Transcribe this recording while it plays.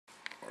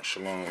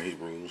Shalom,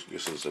 Hebrews.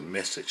 This is a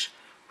message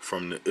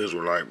from the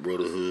Israelite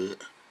Brotherhood.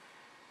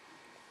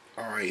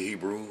 Alright,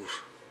 Hebrews.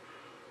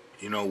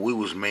 You know, we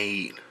was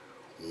made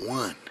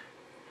one.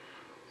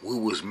 We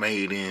was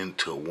made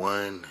into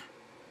one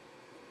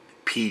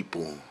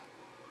people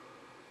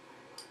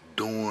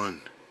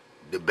during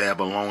the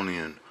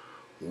Babylonian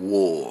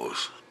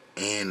wars.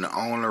 And the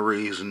only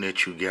reason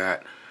that you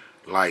got,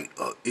 like,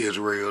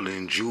 Israel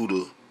and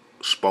Judah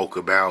spoke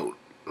about,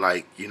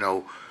 like, you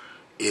know,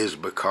 is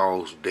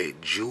because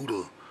that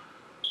Judah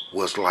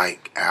was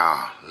like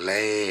our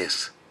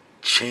last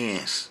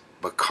chance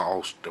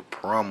because the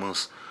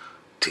promise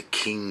to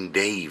King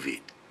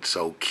David.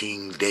 So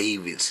King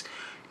David's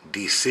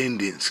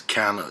descendants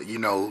kind of, you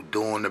know,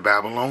 during the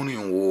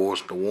Babylonian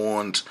wars, the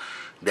ones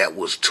that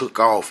was took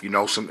off, you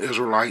know, some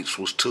Israelites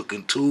was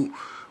taken too,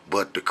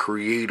 but the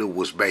Creator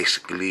was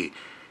basically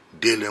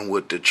dealing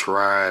with the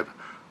tribe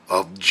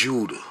of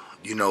Judah,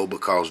 you know,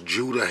 because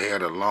Judah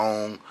had a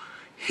long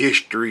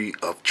history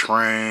of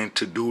trying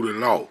to do the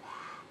law,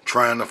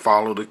 trying to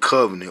follow the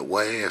covenant,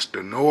 whereas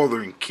the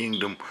northern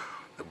kingdom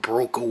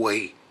broke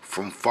away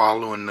from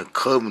following the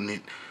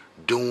covenant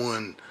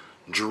during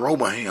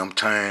Jeroboam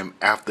time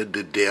after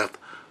the death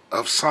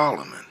of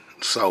Solomon.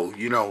 So,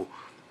 you know,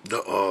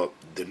 the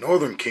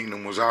northern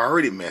kingdom was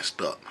already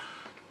messed up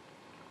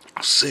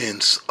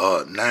since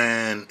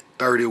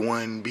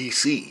 931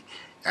 BC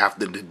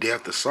after the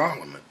death of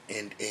Solomon,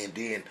 and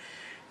then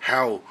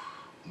how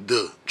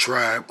the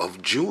tribe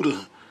of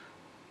Judah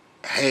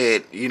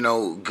had, you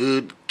know,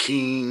 good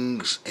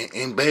kings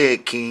and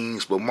bad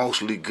kings, but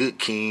mostly good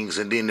kings,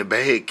 and then the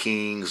bad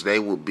kings, they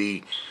would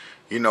be,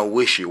 you know,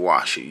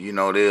 wishy-washy. You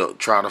know, they'll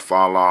try to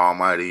follow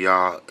Almighty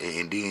Yah,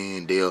 and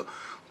then they'll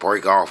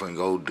break off and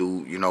go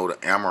do, you know, the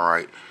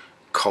Amorite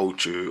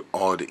culture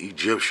or the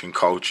Egyptian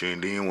culture,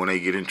 and then when they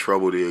get in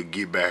trouble, they'll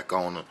get back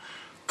on the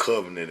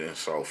covenant and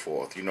so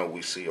forth. You know,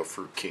 we see a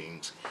few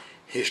kings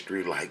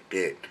history like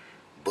that,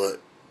 but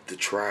the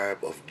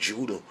tribe of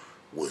Judah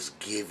was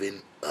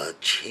given a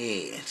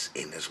chance,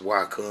 and that's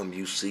why come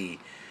you see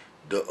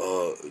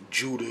the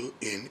Judah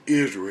in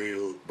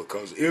Israel,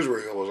 because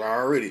Israel was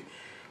already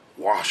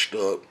washed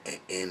up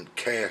and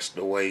cast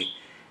away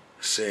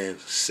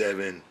since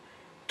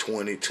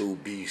 722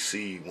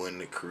 BC when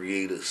the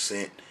Creator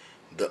sent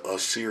the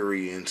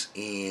Assyrians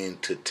in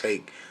to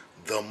take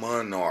the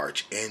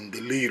monarch and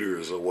the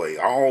leaders away.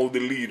 All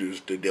the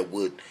leaders that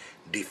would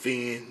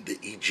defend the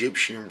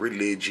Egyptian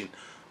religion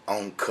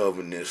on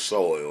covenant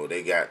soil,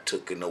 they got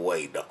taken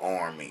away, the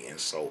army and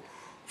so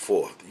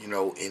forth, you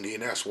know. And then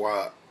that's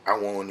why I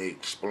want to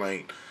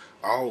explain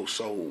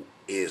also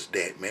is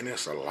that, man,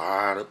 there's a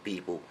lot of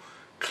people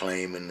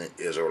claiming the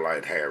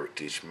Israelite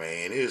heritage,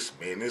 man. It's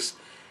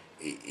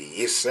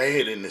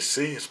sad in a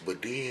sense,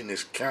 but then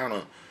it's kind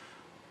of,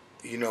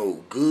 you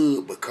know,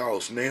 good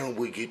because now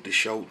we get to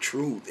show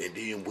truth, and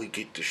then we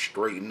get to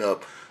straighten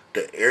up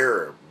the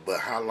error.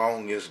 But how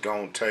long it's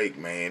gonna take,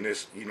 man?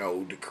 It's, you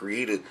know, the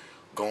Creator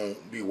gonna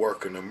be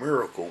working a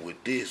miracle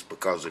with this,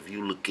 because if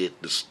you look at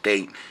the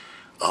state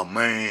of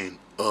man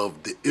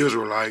of the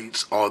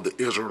Israelites, or the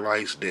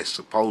Israelites that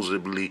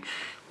supposedly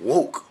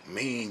woke,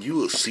 man, you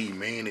will see,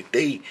 man, that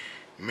they,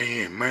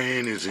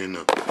 man is in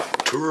a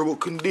terrible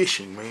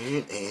condition,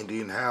 man. And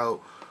then how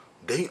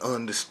they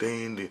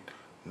understand it,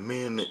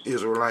 man, the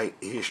Israelite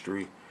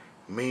history,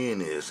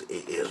 man, is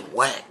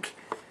whack.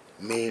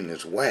 Man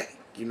is whack.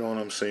 You know what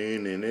I'm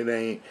saying? And it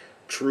ain't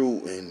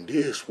true, and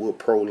this will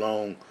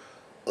prolong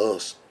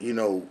us, you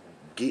know,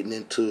 getting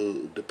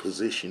into the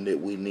position that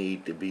we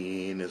need to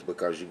be in, is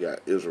because you got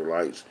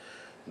Israelites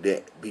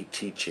that be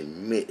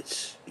teaching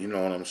myths, you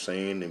know what I'm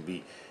saying, and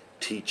be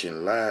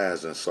teaching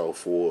lies and so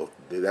forth.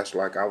 That's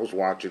like I was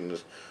watching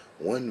this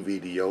one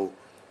video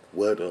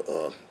where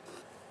the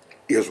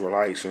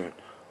Israelites in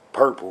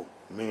purple,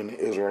 man, the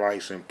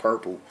Israelites in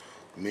purple,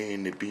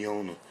 man, that be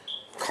on the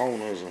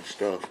corners and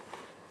stuff,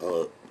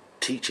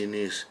 teaching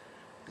this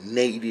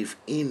native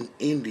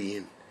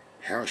Indian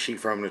how she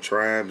from the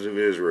tribes of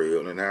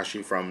Israel, and how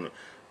she from the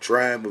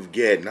tribe of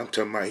Gad. And I'm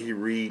talking about he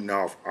reading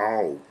off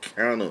all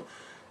kind of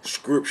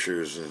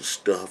scriptures and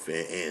stuff,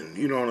 and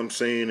you know what I'm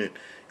saying, and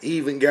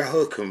even got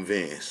her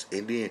convinced.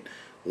 And then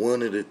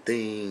one of the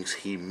things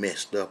he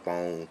messed up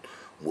on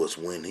was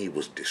when he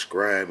was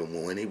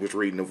describing, when he was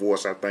reading the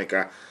verse. I think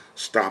I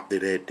stopped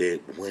it at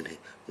that,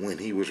 when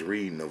he was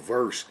reading the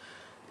verse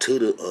to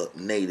the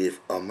Native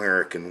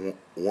American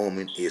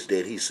woman, is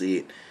that he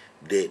said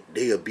that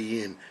they'll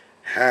be in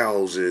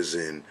houses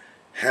and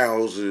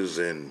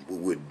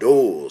with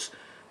doors.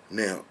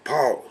 Now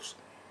pause.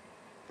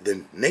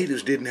 The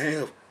natives didn't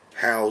have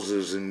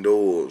houses and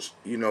doors.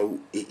 You know,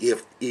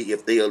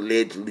 if they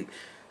allegedly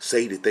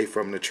say that they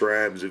from the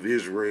tribes of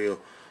Israel,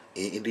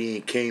 and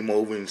then came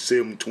over in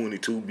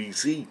 722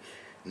 BC.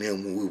 Now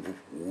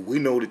we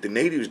know that the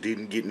natives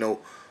didn't get no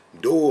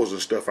doors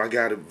and stuff. I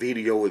got a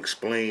video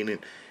explaining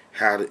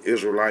how the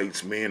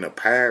Israelites, man, are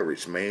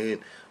pirates,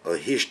 man, are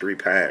history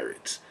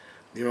pirates.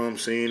 You know what I'm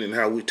saying? And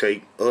how we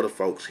take other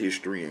folks'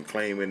 history and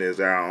claim it as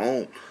our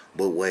own.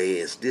 But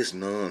whereas this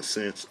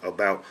nonsense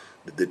about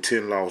the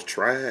 10 lost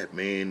tribe,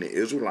 man, the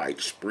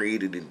Israelites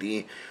spread it and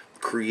then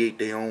create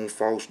their own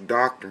false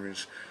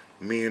doctrines,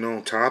 man,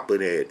 on top of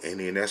that. And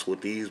then that's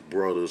what these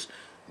brothers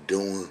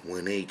doing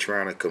when they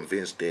trying to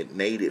convince that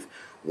native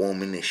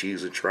woman that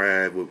she's a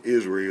tribe of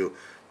Israel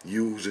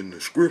using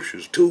the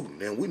scriptures too.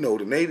 Now we know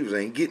the natives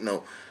ain't getting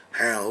no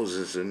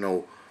houses and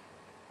no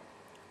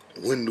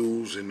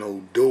windows and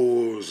no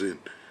doors and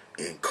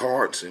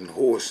carts and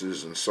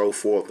horses and so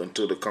forth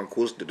until the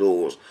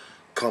conquistadors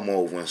come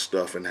over and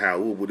stuff, and how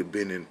it would have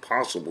been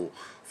impossible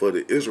for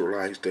the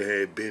Israelites to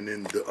have been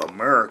in the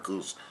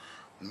Americas,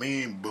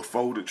 man,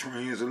 before the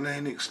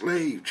transatlantic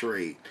slave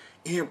trade.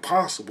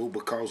 Impossible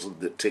because of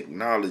the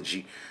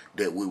technology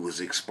that we was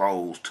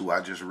exposed to.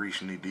 I just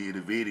recently did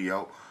a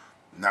video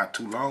not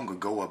too long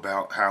ago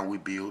about how we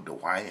build the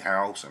White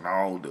House and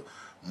all the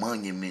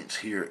monuments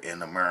here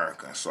in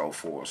America and so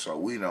forth. So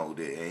we know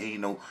that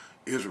ain't no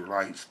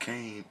Israelites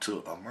came to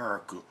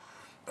America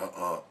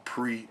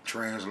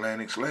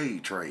pre-transatlantic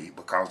slave trade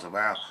because of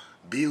our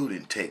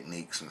building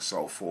techniques and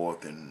so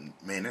forth. And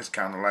man, that's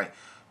kind of like,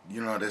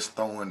 that's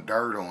throwing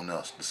dirt on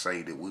us to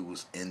say that we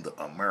was in the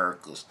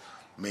Americas,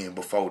 man,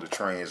 before the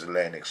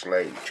transatlantic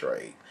slave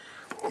trade.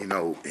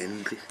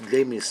 And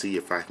let me see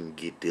if I can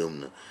get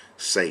them to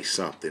say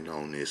something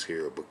on this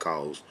here,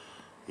 because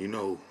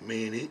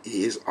man, it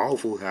is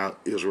awful how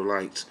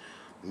Israelites,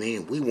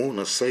 man, we want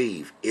to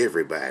save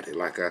everybody,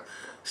 like I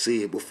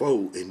said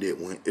before, and that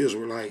when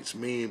Israelites,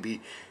 man,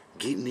 be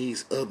getting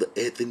these other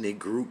ethnic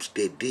groups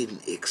that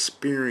didn't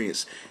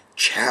experience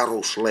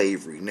chattel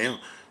slavery. Now,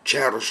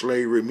 chattel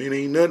slavery, man,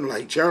 ain't nothing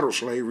like chattel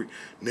slavery.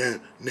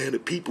 Now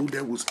the people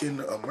that was in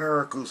the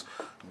Americas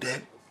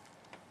that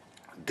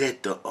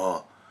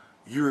the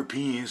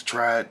Europeans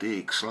tried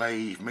to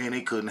enslave, man,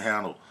 they couldn't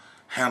handle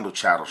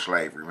chattel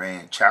slavery,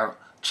 man.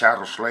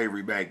 Chattel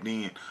slavery back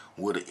then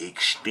would have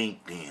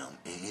extinct them,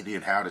 and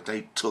then how that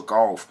they took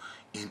off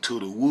into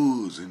the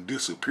woods and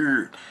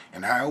disappeared,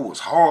 and how it was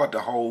hard to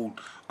hold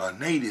a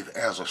native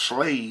as a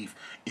slave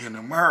in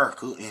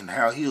America, and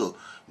how he'll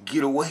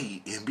get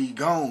away and be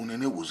gone,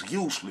 and it was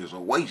useless, a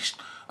waste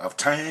of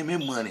time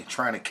and money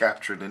trying to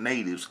capture the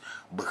natives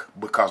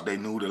because they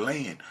knew the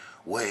land.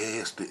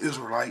 Whereas the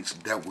Israelites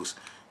that was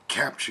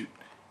captured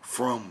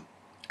from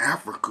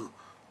Africa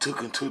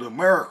took into the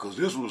Americas,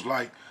 this was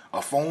like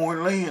a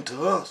foreign land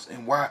to us,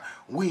 and why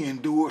we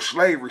endured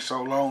slavery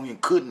so long and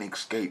couldn't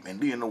escape.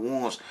 And then the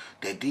ones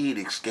that did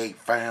escape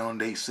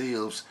found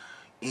themselves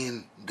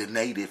in the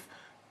native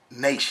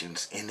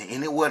nations, and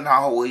it wasn't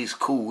always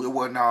cool. It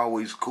wasn't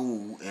always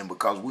cool, and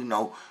because we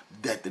know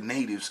that the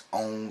natives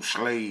own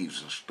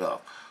slaves and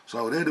stuff,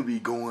 so that'll be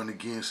going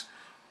against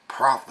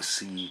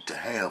prophecy to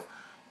have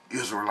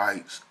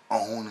Israelites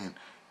owning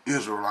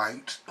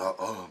Israelites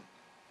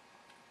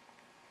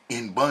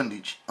in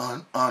bondage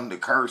under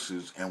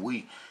curses, and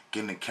we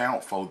can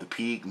account for the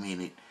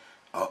pig-minted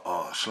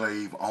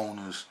slave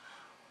owners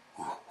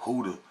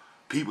who the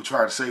people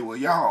try to say, well,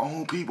 y'all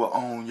own people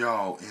own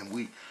y'all, and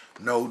we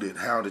know that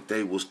how that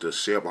they was the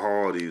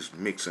Sephardi's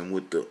mixing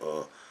with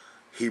the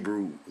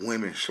Hebrew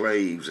women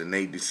slaves and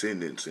they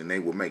descendants, and they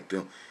would make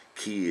them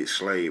kids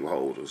slave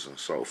holders and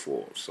so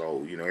forth.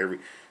 So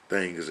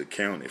everything is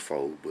accounted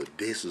for, but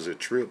this is a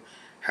trip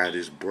how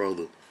this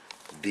brother,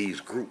 these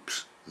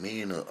groups,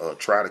 men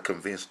try to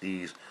convince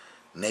these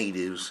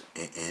natives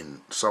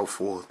and so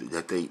forth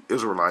that they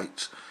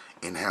Israelites,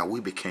 and how we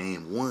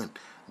became one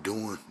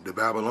during the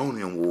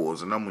Babylonian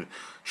wars. And I'm going to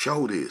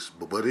show this,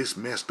 but it's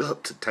messed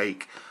up to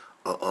take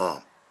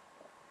our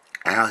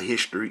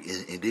history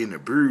and then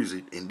abuse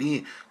it and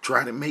then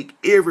try to make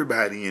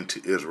everybody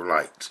into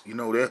Israelites.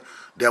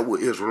 That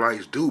what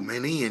Israelites do,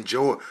 man. They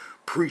enjoy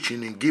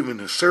preaching and giving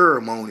a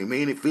ceremony,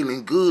 man. It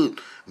feeling good,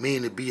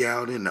 man, to be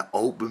out in the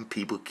open.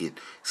 People can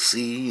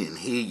see and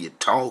hear you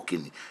talk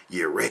and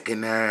you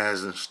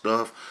recognize and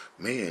stuff,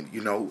 man.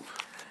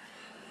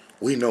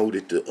 We know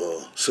that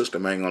the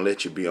system ain't gonna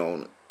let you be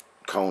on the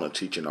corner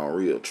teaching on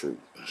real truth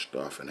and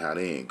stuff, and how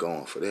they ain't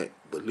going for that.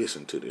 But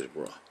listen to this,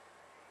 bro.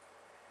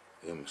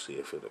 Let me see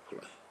if it'll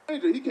play.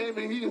 He came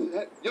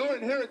in, your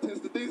inheritance,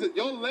 the things that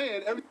your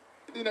land,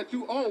 everything that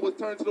you own was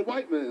turned to the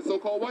white man,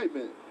 so-called white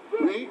man.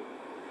 Right?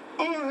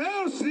 Our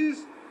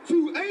houses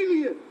to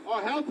aliens.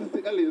 Our houses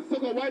to aliens.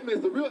 So-called white man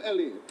is the real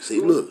alien.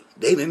 See, look,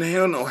 they didn't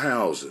have no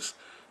houses.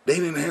 They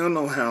didn't have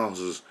no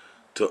houses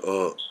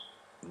to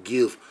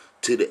give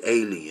to the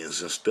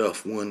aliens and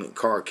stuff when the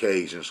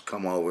Caucasians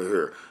come over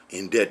here.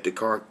 And that the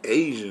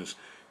Caucasians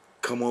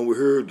come over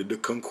here, the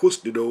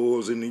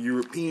conquistadors and the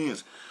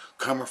Europeans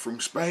coming from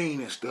Spain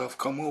and stuff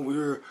come over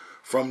here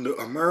from the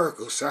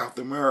Americas, South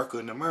America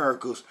and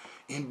Americas,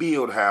 and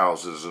build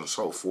houses and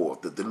so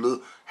forth. The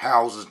little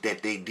houses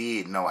that they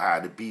did know how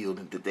to build,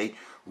 and that they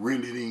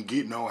really didn't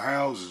get no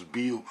houses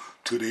built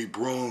till they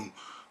brung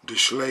the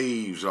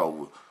slaves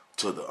over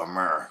to the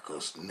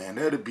Americas. Now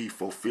that'll be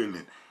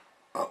fulfilling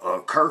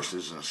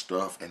curses and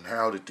stuff, and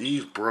how that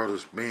these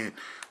brothers, man,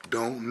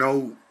 don't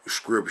know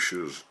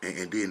scriptures,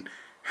 and then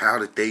how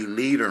that they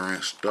leader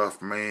and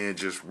stuff, man,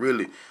 just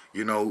really,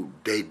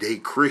 they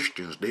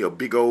Christians. They a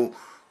big old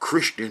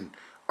Christian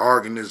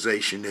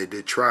organization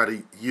that try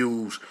to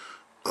use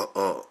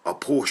a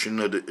portion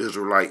of the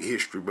Israelite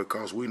history,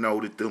 because we know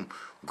that them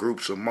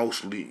groups are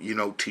mostly,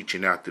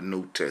 teaching out the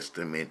New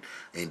Testament,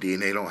 and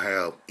then they don't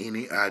have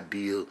any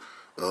idea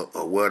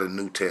of where the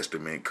New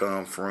Testament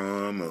come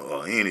from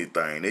or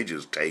anything. They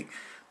just take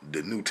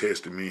the New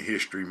Testament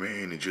history,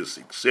 man, and just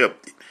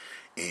accept it.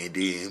 And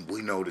then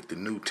we know that the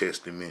New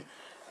Testament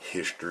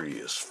history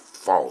is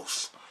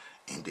false,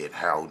 and that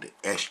how the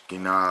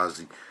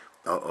Ashkenazi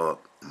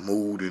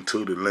moved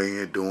into the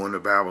land during the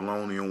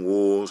Babylonian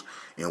wars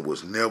and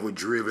was never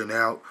driven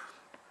out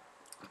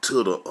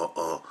till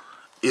the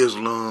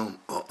Islam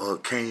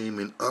came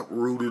and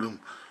uprooted them,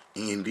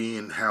 and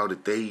then how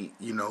that they,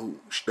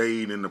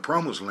 stayed in the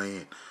Promised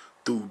Land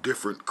through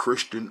different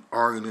Christian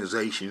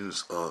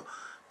organizations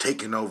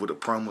taking over the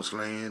Promised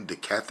Land, the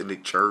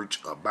Catholic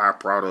Church, a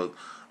byproduct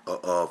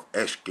of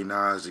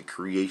Ashkenazi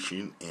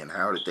creation, and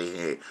how that they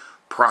had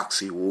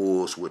proxy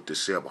wars with the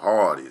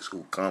Sephardists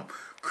who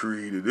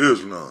created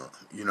Islam,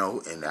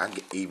 and I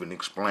even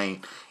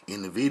explained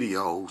in the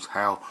videos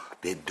how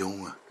they're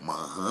doing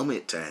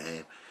Muhammad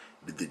time,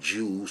 the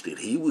Jews that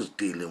he was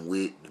dealing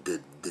with,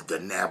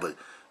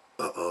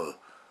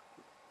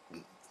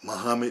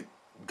 Muhammad,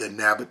 the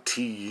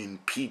Nabatean,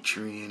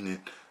 Petrian, and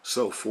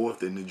so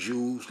forth, and the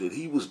Jews that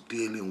he was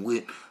dealing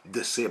with,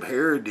 the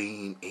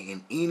Sephardim,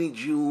 and any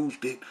Jews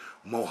that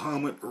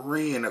Muhammad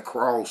ran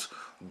across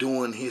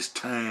during his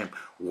time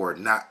were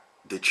not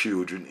the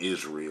children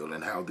Israel,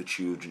 and how the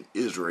children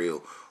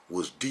Israel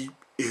was deep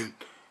in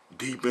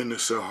the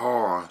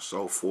Sahara and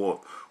so forth,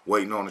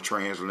 waiting on the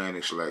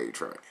transatlantic slave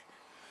trade.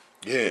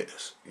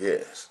 Yes.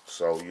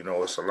 So,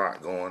 it's a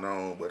lot going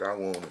on, but I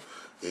want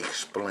to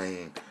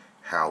explain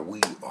how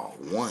we are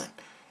one,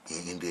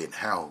 and then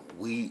how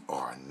we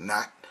are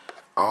not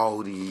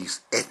all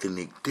these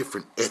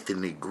different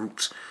ethnic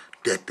groups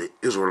that the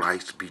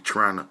Israelites be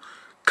trying to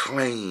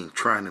claim,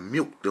 trying to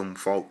milk them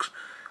folks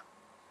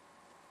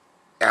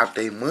out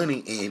their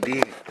money. And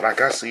then,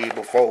 like I said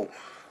before,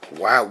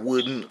 why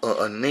wouldn't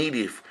a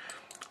native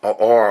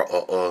or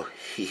a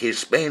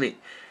Hispanic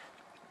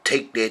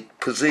take that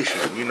position,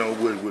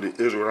 with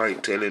the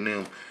Israelite telling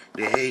them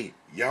that, hey,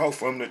 y'all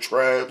from the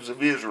tribes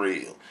of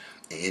Israel.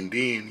 And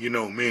then,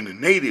 man, the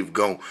native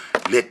gon'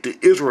 let the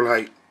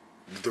Israelite,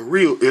 the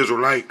real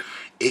Israelite,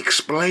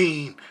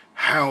 explain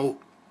how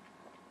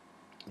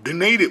the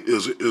native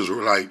is an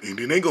Israelite, and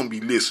then they gonna be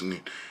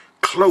listening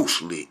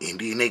closely, and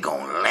then they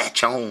gonna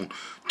latch on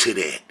to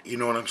that. You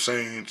know what I'm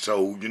saying?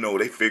 So,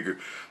 they figure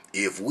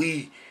if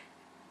we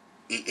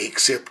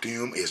accept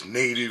them as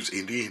natives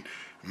and then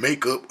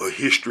make up a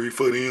history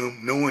for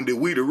them, knowing that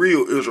we the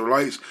real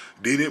Israelites,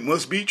 then it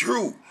must be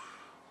true.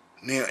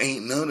 Now,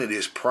 ain't none of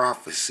this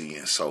prophecy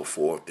and so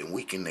forth, and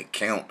we can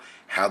account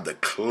how the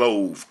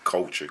clove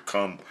culture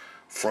come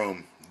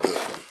from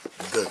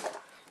the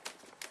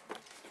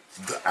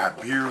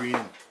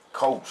Iberian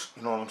coast.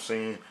 You know what I'm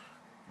saying?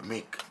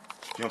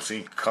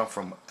 Come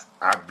from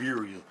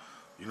Iberia.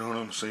 You know what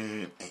I'm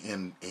saying?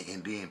 And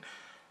then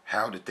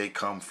how did they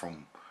come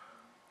from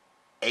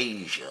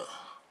Asia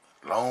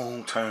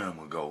long time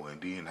ago,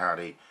 and then how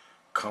they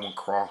come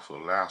across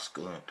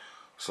Alaska and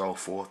so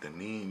forth,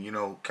 and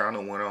then kind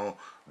of went on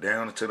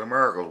down into the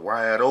Americas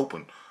wide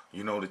open,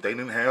 that they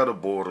didn't have the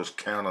borders,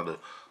 Canada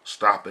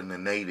stopping the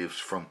natives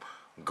from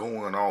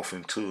going off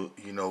into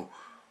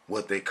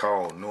what they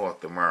call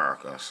North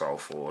America and so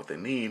forth,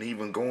 and then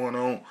even going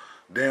on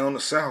down to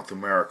South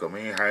America,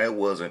 man, how it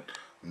wasn't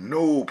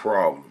no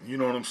problem. You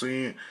know what I'm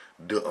saying?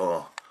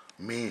 The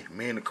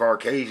the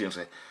Caucasians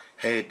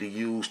had to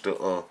use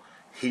the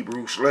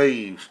Hebrew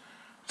slaves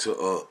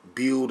to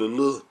build a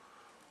little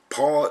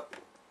part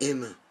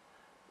in the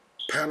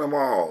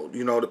Panama,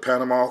 the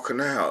Panama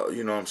Canal,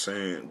 you know what I'm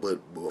saying?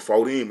 But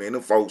before then, man,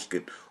 the folks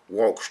could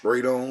walk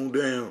straight on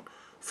down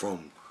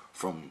from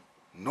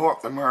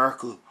North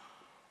America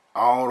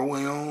all the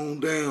way on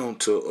down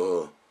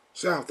to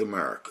South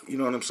America. You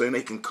know what I'm saying?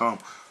 They can come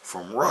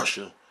from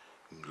Russia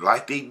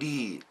like they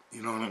did,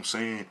 you know what I'm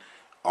saying,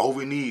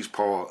 over in these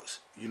parts,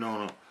 you know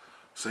what I'm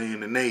saying,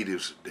 the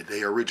natives,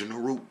 their original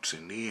roots,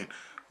 and then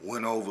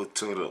went over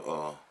to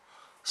the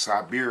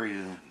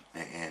Siberia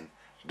and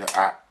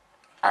the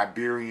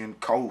Iberian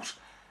coast,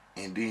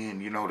 and then,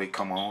 they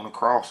come on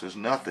across. It's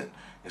nothing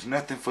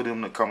for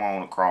them to come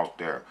on across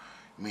there.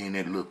 Me and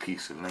that little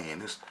piece of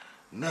land. It's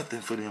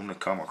nothing for them to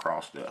come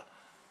across there.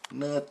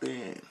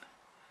 Nothing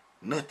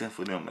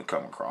for them to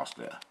come across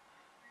there.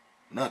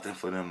 Nothing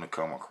for them to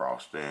come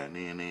across there. And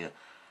then they'll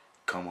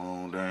come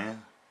on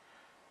down.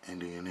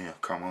 And then they'll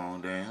come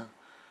on down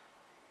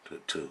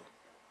to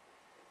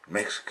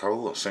Mexico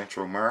or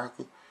Central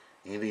America.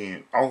 And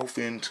then off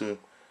into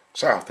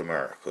South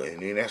America.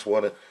 And then that's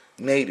what the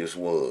natives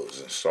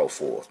was and so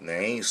forth. Now, I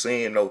ain't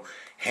saying no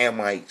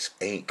Hamites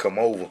ain't come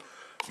over.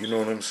 You know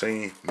what I'm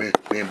saying?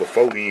 Man,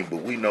 before then,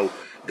 but we know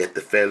that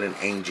the fallen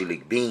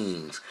angelic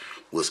beings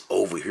was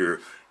over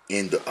here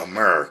in the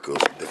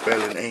Americas. The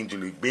fallen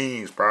angelic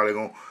beings probably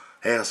gonna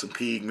have some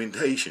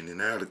pigmentation, and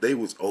now that they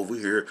was over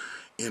here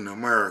in the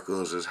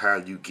Americas is how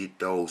you get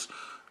those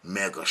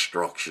mega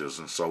structures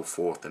and so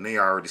forth. And they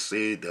already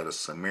said that a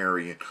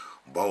Sumerian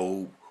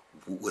bowl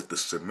with the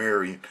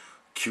Sumerian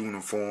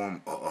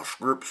cuneiform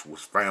scripts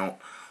was found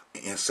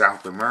in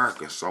South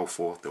America and so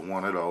forth. And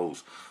one of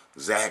those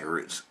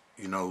zaggurats,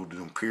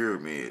 them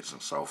pyramids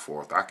and so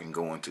forth. I can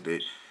go into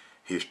that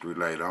history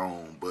later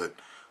on, but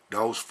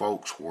those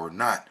folks were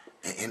not.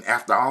 And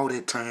after all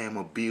that time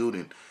of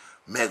building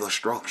mega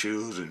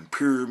structures and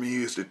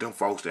pyramids, that them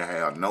folks that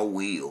have no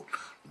will,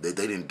 that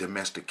they didn't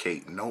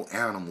domesticate no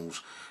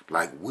animals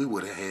like we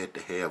would have had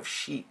to have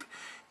sheep,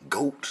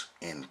 goats,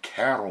 and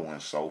cattle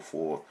and so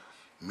forth.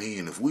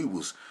 Man, if we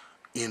was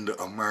in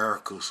the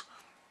Americas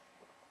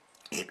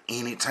at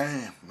any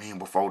time, man,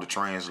 before the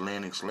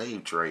transatlantic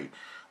slave trade,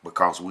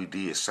 because we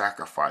did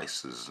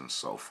sacrifices and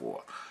so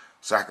forth.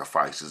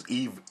 Sacrifices,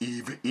 even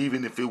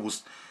if it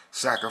was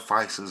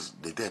sacrifices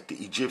that the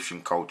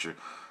Egyptian culture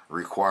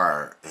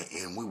required,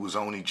 and we was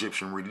on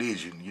Egyptian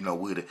religion,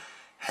 we'd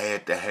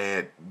had to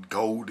had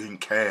golden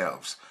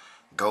calves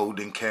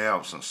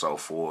and so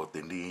forth.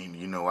 And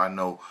then, I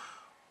know,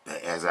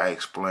 as I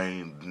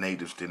explained, the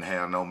natives didn't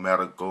have no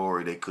metal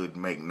glory. They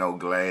couldn't make no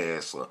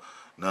glass or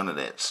none of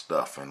that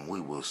stuff. And we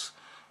was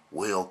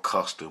well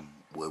accustomed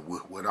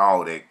with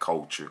all that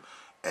culture,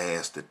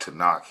 as the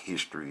Tanakh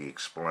history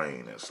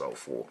explained and so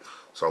forth.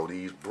 So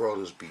these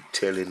brothers be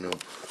telling them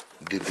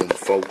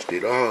folks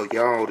that, oh,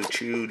 y'all the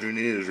children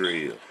of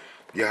Israel.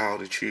 Y'all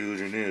the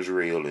children of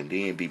Israel. And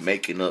then be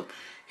making up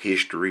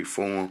history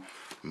for them.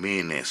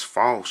 Man, that's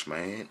false,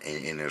 man.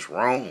 And it's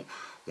wrong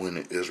when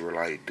the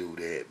Israelites do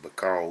that,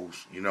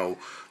 because,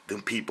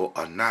 them people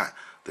are not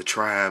the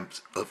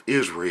tribes of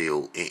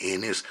Israel.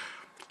 And it's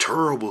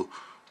terrible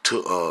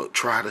to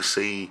try to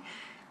say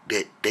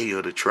that they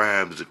are the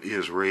tribes of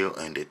Israel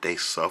and that they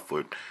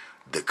suffered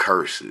the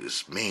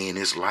curses. Man,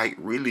 it's like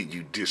really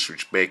you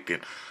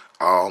disrespecting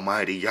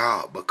Almighty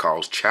Yah,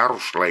 because chattel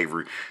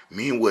slavery,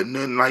 wasn't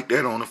nothing like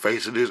that on the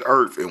face of this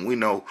earth. And we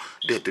know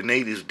that the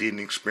natives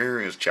didn't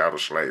experience chattel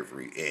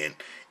slavery, and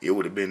it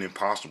would have been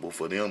impossible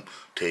for them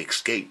to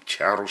escape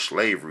chattel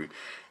slavery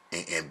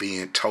and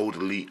being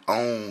totally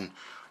owned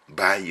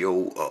by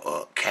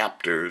your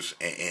captors,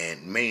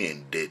 and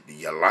man, that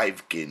your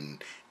life can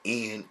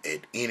end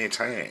at any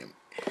time,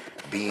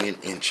 being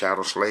in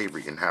chattel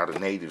slavery, and how the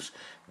natives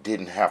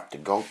didn't have to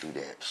go through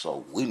that.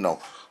 So we know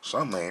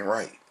something ain't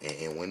right.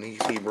 And when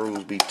these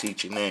Hebrews be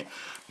teaching that,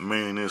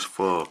 man, it's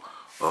for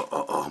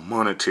a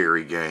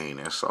monetary gain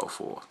and so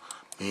forth.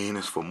 Man,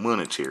 it's for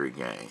monetary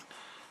gain.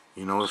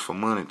 It's for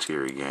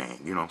monetary gain.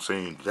 You know what I'm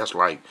saying? That's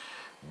like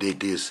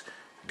these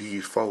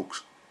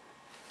folks,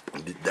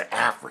 the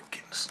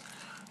Africans.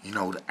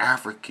 The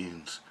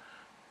Africans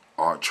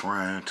are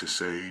trying to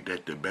say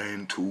that the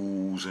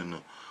Bantus and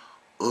the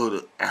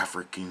other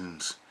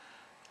Africans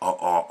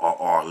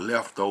are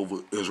leftover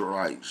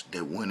Israelites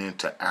that went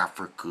into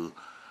Africa.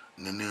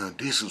 And then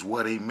this is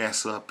where they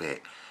mess up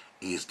at,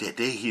 is that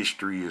their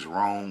history is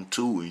wrong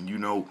too. And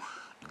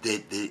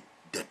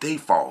that they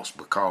false,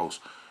 because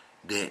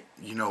that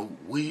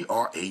we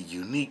are a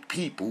unique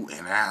people,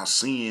 and our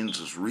sins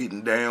is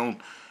written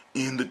down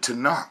in the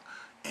Tanakh.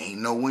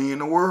 Ain't no way in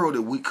the world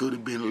that we could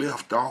have been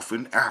left off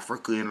in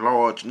Africa in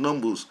large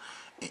numbers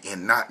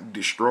and not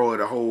destroy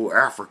the whole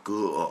Africa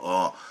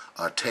or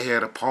tear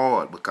it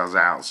apart, because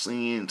our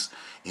sins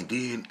and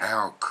then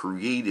our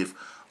creative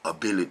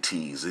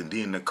abilities and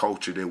then the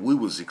culture that we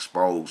was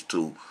exposed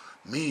to.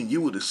 Man, you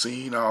would have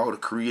seen all the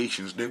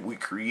creations that we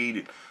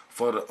created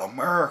for the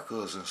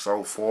Americas and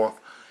so forth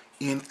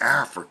in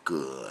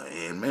Africa.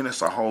 And man,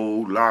 it's a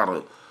whole lot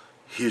of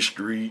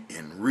history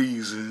and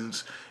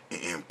reasons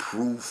and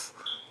proof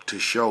to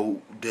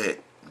show that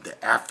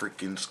the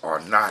Africans are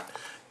not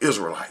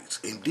Israelites.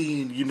 And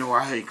then,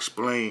 I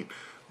explained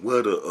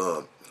where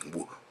the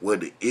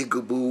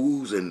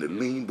Igaboos and the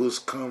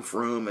Limbas come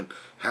from, and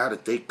how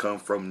did they come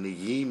from the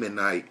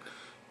Yemenite,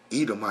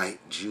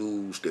 Edomite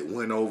Jews that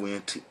went over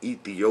into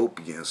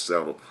Ethiopia and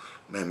settled.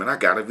 Man, I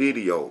got a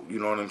video, you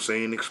know what I'm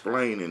saying,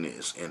 explaining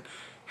this, and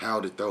how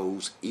did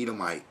those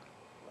Edomites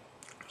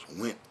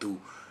went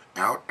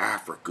throughout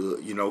Africa,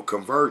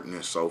 converting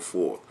and so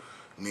forth.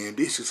 Man,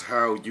 this is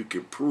how you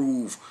can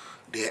prove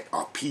that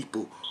our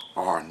people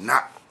are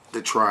not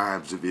the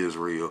tribes of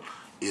Israel,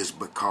 is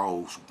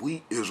because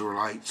we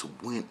Israelites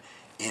went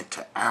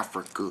into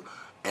Africa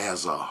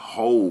as a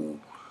whole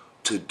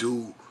to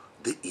do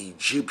the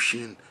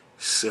Egyptian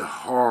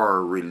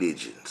Sahara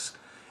religions.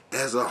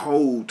 As a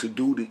whole to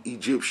do the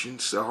Egyptian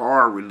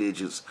Sahara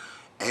religions,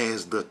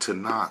 as the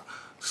Tanakh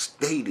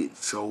stated.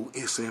 So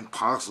it's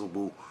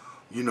impossible,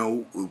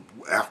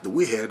 after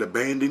we had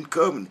abandoned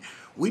covenant.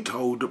 We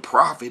told the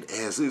prophet,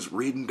 as it's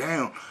written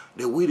down,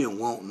 that we didn't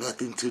want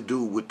nothing to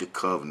do with the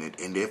covenant,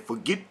 and that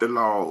forget the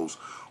laws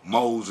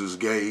Moses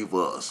gave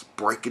us,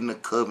 breaking the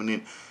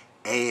covenant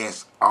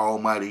as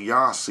Almighty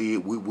Yah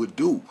said we would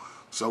do.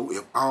 So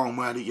if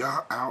Almighty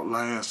Yah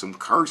outlined some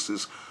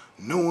curses,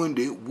 knowing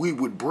that we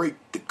would break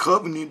the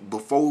covenant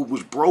before it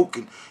was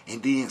broken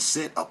and then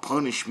set a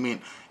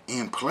punishment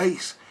in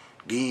place,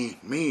 then,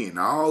 man,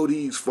 all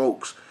these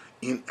folks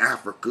in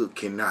Africa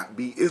cannot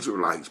be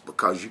Israelites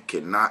because you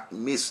cannot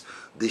miss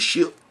the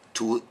ship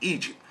to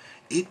Egypt.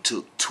 It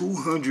took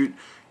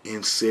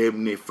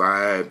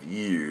 275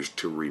 years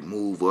to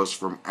remove us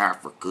from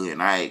Africa,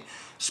 and I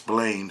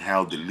explained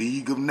how the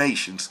League of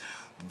Nations,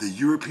 the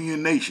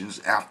European nations,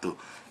 after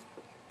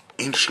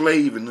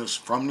enslaving us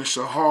from the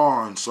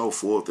Sahara and so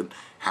forth, and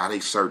how they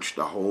searched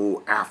the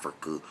whole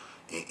Africa,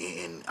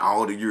 and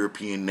all the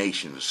European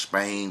nations.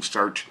 Spain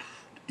searched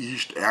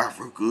East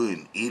Africa,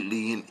 and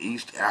Italy in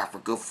East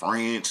Africa,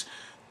 France,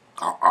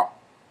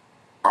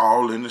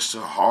 all in the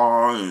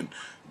Sahara, and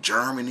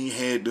Germany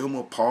had them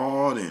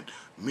apart, and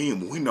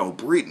we know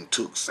Britain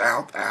took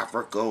South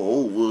Africa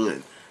over,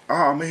 and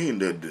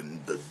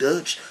the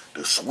Dutch,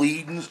 the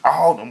Swedens,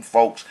 all them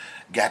folks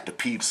got the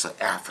piece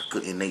of Africa,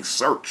 and they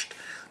searched.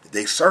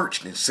 They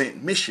searched and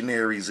sent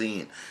missionaries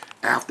in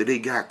after they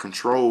got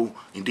control,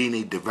 and then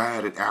they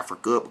divided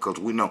Africa up, because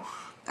we know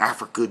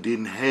Africa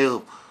didn't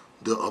have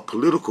the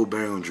political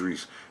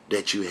boundaries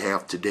that you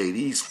have today.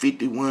 These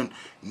 51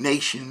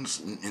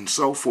 nations and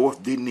so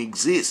forth didn't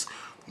exist.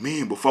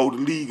 Before the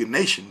League of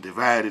Nations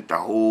divided the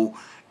whole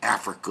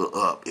Africa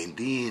up. And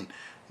then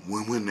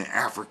when the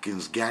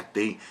Africans got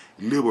their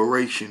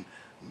liberation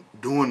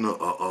during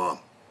the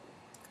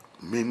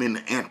in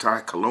the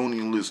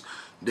anti-colonialist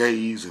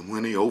days, and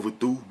when they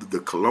overthrew the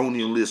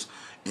colonialists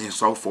and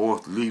so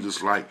forth,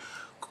 leaders like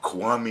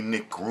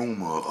Kwame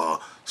Nkrumah,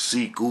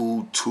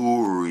 Sekou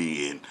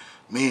Toure,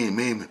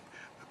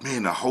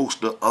 and a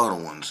host of other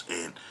ones,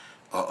 and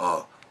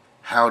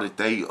how did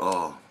they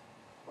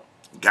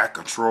got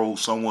control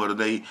somewhat of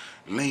their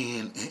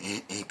land,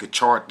 and could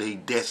chart their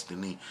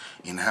destiny,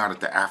 and how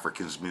did the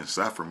Africans been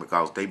suffering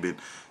because they've been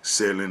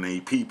selling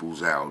their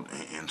peoples out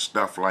and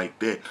stuff like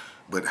that.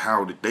 But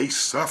how did they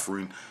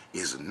suffering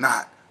is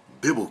not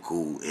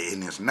biblical,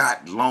 and it's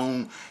not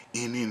long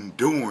and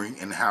enduring,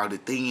 and how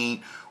that they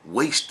ain't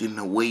wasting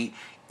away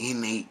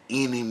in a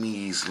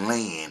enemy's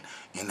land,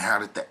 and how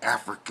that the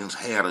Africans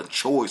had a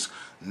choice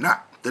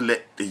not to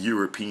let the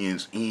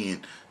Europeans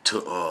in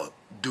to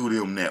do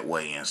them that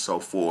way and so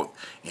forth,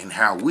 and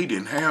how we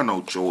didn't have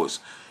no choice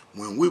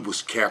when we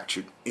was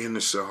captured in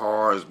the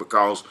Saharas,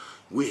 because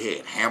we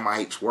had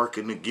Hamites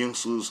working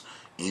against us,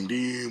 and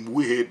then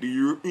we had the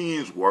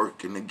Europeans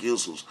working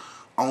against us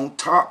on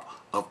top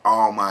of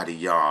Almighty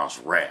Yah's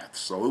wrath.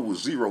 So it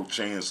was zero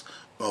chance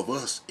of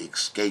us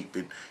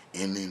escaping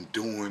and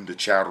enduring the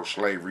chattel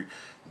slavery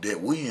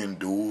that we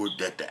endured,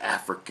 that the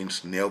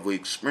Africans never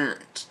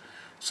experienced.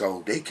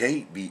 So they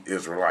can't be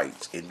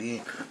Israelites. And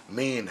then,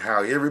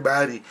 how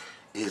everybody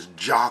is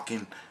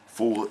jockeying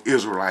for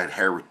Israelite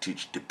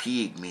heritage, the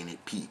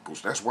pigmented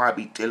peoples. That's why I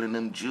be telling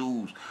them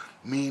Jews,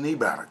 they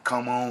better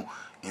come on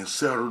and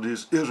settle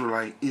this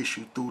Israelite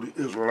issue through the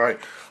Israelite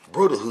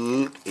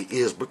Brotherhood. It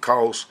is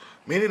because,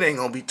 it ain't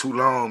gonna be too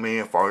long,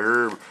 for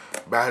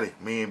everybody,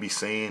 be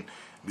saying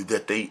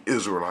that they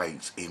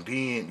Israelites. And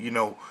then,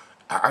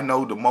 I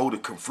know the more the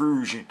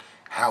confusion,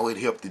 how it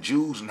helped the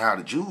Jews, and how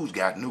the Jews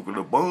got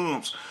nuclear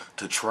bombs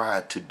to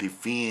try to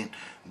defend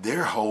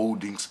their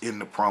holdings in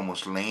the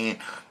promised land.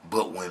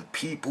 But when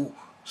people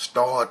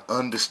start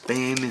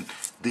understanding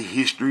the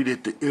history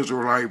that the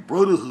Israelite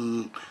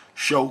Brotherhood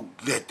showed,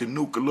 that the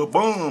nuclear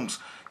bombs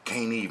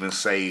can't even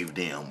save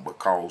them,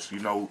 because,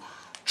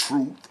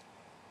 truth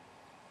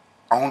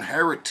on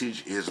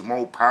heritage is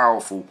more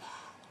powerful.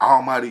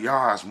 Almighty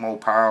Yah is more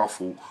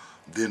powerful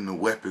than the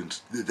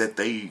weapons that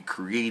they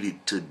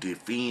created to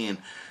defend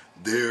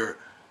their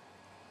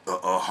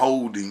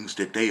holdings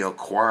that they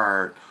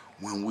acquired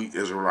when we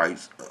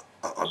Israelites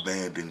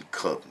abandoned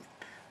covenant.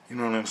 You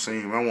know what I'm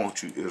saying? I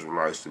want you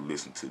Israelites to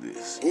listen to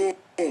this.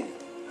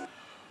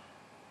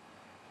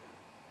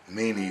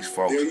 These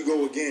folks. There you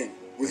go again,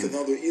 with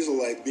another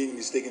Israelite being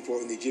mistaken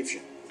for an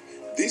Egyptian.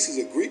 This is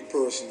a Greek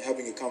person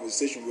having a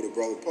conversation with a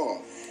brother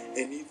Paul,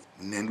 and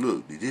then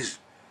look, this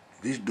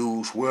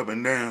dude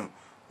swearing down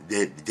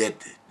that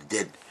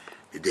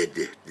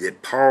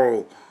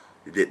Paul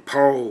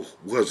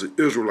was an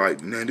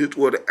Israelite. Now this is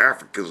where the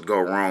Africans go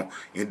wrong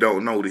and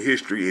don't know the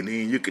history, and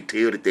then you can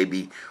tell that they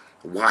be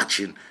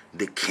watching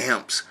the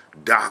camps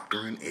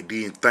doctrine and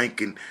then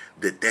thinking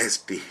that that's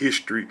the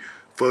history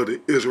for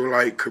the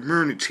Israelite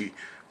community,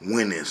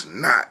 when it's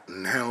not.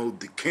 Now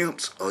the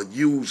camps are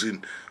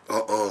using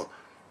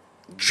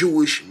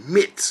Jewish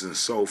myths and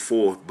so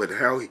forth, but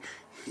how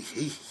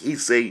he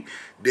say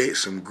that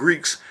some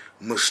Greeks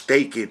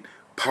mistaken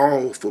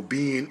Paul for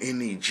being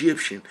an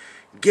Egyptian.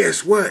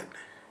 Guess what?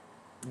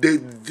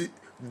 The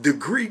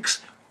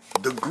Greeks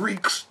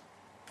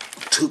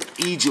took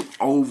Egypt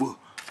over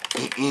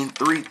in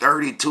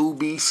 332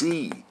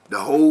 BC,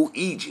 the whole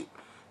Egypt.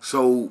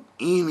 So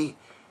any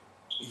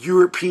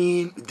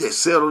European that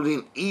settled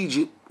in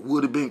Egypt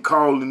would have been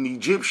called an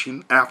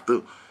Egyptian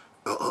after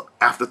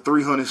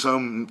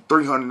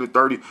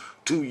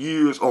 332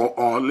 years, or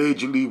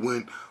allegedly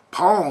when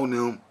Paul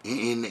them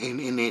and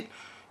that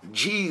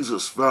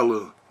Jesus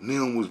fella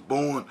them was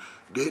born,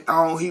 that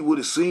all he would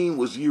have seen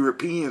was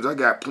Europeans. I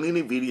got plenty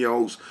of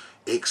videos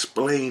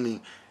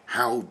explaining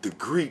how the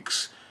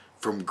Greeks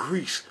from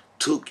Greece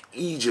took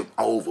Egypt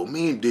over,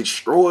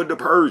 destroyed the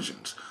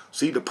Persians.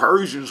 See, the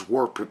Persians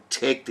were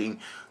protecting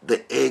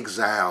the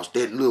exiles,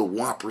 that little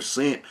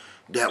 1%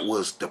 that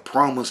was the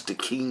promise to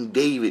King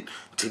David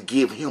to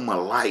give him a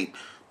light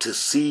to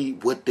see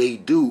what they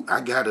do.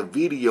 I got a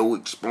video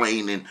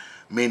explaining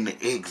the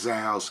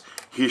exiles'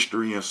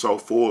 history and so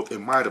forth.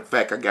 And matter of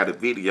fact, I got a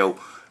video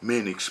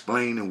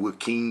explaining where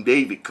King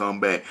David come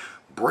back,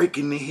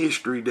 breaking the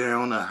history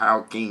down of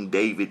how King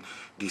David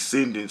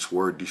descendants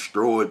were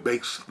destroyed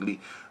basically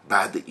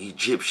by the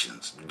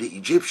Egyptians. The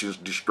Egyptians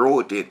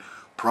destroyed that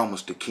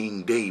promise to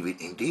King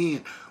David. And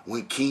then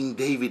when King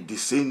David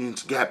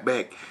descendants got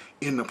back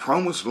in the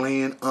promised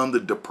land under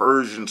the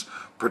Persians'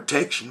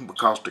 protection,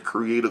 because the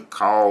Creator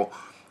called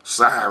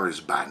Cyrus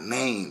by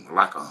name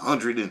like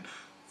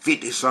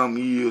 150 some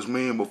years,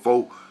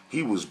 before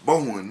he was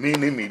born. Let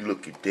me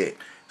look at that.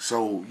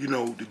 So,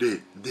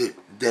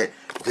 that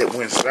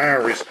when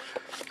Cyrus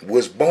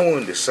was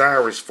born, that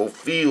Cyrus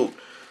fulfilled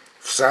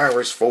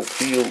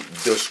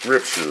the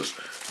scriptures,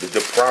 the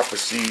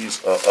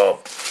prophecies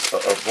of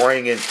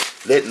bringing,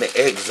 letting the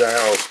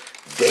exiles,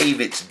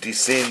 David's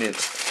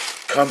descendants,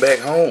 come back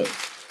home.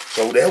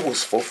 So that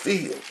was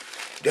fulfilled.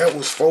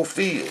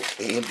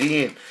 And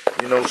then,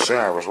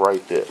 Cyrus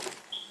right there.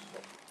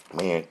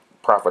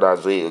 Prophet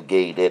Isaiah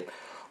gave that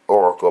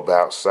oracle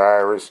about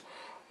Cyrus,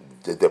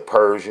 the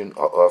Persian,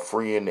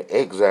 freeing the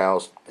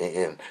exiles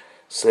in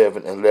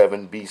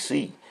 711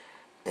 BC.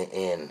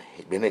 And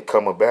then it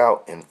come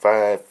about in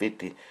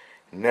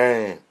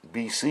 559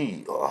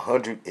 BC,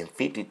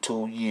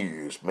 152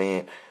 years,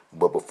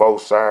 But before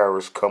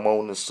Cyrus come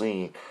on the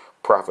scene,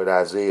 Prophet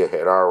Isaiah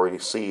had already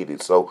said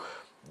it. So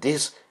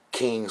this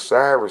King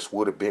Cyrus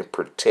would have been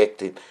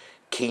protecting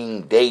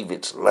King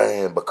David's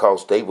land,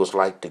 because they was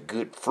like the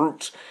good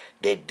fruits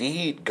that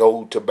did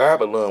go to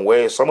Babylon,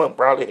 whereas some of them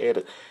probably had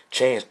a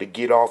chance to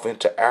get off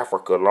into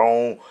Africa a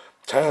long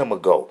time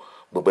ago.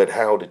 But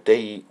how that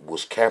they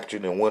was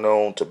captured and went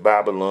on to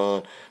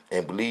Babylon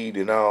and believed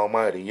in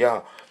Almighty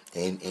Yah,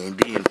 and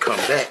then come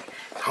back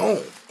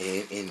home.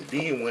 And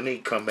then when they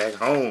come back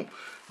home,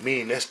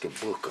 that's the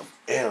book of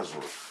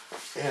Ezra,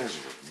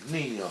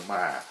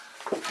 Nehemiah,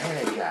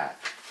 Haggai,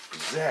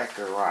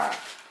 Zechariah.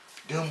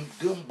 Them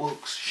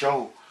books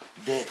show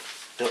that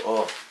the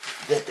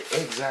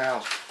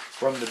exiles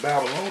from the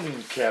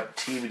Babylonian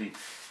captivity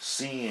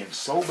sin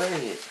so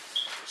bad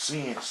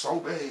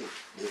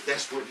that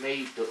that's what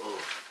made the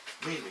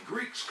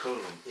Greeks come,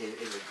 and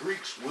the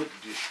Greeks would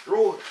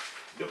destroy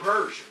the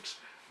Persians.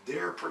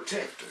 Their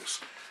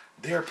protectors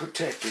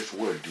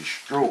were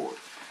destroyed.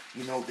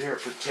 Their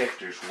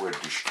protectors were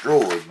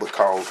destroyed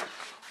because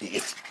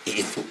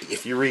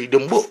if you read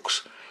them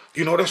books,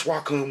 that's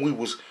why we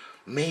was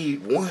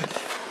made one,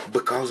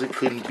 because it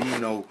couldn't be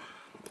no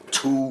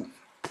two.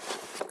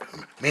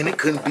 It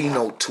couldn't be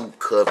no two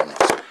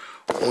covenants.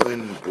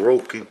 One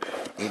broken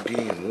and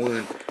then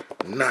one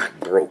not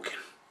broken.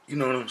 You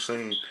know what I'm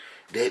saying?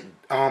 That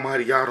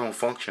Almighty Yah don't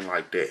function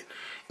like that.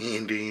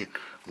 And then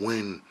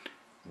when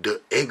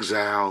the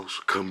exiles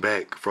come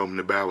back from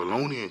the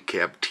Babylonian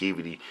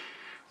captivity,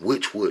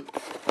 which would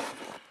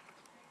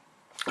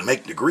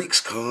make the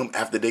Greeks come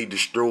after they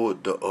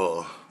destroyed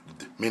the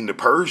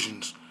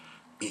Persians.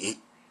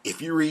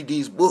 If you read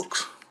these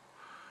books,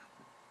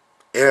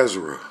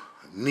 Ezra,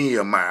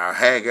 Nehemiah,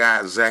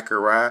 Haggai,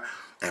 Zechariah,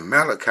 and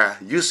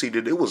Malachi, you see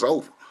that it was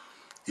over.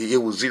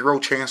 It was zero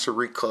chance to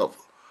recover.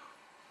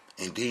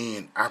 And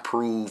then I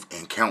prove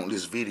in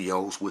countless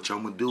videos, which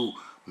I'm going to do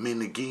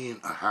again,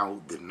 of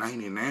how the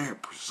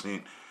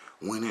 99%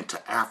 went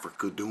into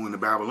Africa during the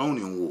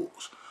Babylonian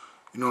wars.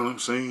 You know what I'm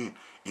saying?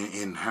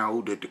 And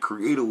how that the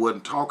Creator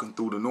wasn't talking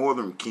through the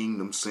northern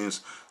kingdom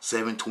since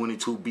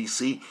 722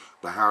 BC,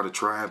 but how the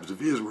tribes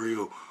of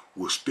Israel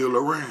were still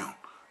around.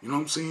 You know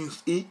what I'm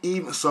saying?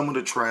 Even some of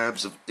the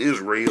tribes of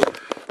Israel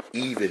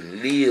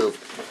even lived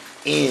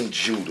in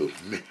Judah.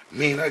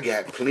 I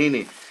got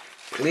plenty of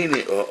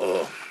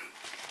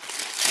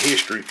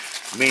history,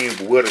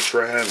 where the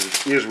tribes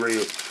of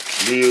Israel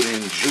lived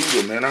in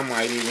Judah, I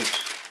might even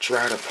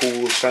try to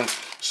pull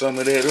some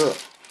of that up,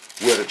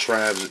 where the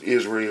tribes of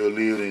Israel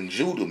lived in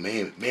Judah,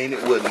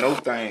 it wasn't no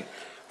thing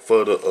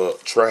for the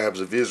tribes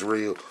of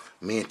Israel,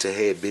 to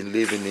have been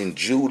living in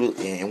Judah,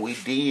 and we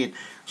did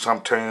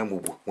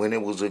sometime when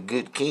it was a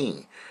good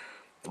king.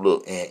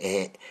 Look,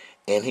 and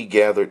he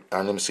gathered,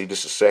 let me see,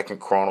 this is 2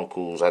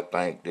 Chronicles, I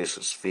think this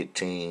is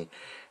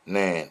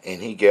 15:9,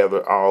 and he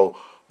gathered all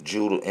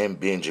Judah and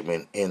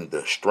Benjamin, and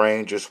the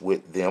strangers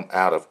with them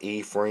out of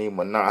Ephraim,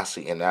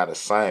 Manasseh, and out of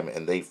Simon,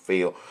 and they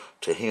fell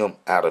to him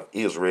out of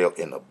Israel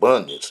in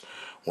abundance,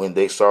 when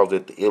they saw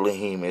that the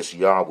Elohim as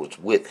Yah was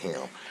with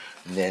him.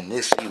 And then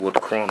let's see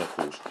what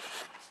Chronicles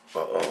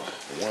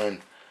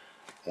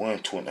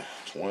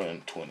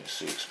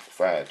 126,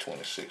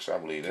 526. I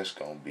believe that's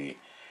gonna be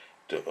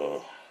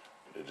the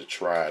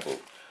tribe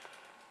of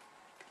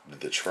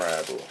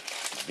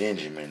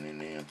Benjamin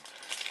and them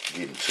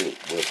getting took.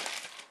 But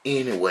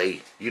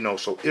anyway,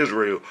 so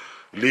Israel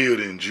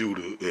lived in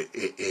Judah,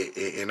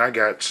 and I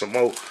got some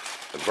more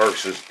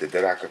verses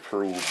that I could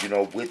prove,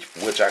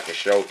 which I could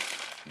show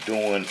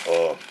during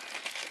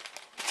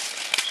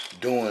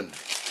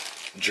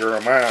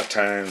Jeremiah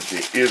times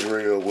that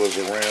Israel was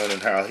around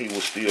and how he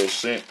was still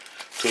sent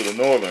to the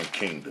northern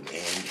kingdom,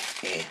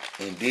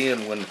 and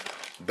then when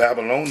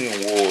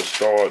Babylonian wars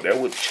started, that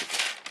would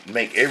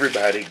make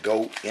everybody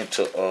go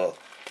into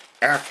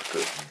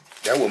Africa.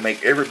 That would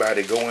make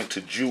everybody go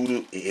into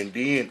Judah and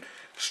then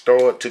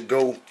start to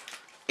go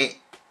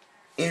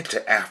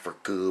into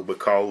Africa,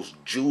 because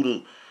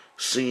Judah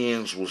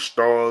sins were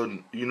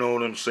starting,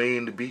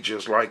 to be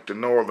just like the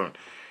northern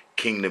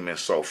kingdom and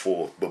so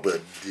forth. But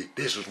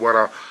this is what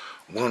I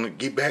want to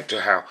get back to,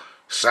 how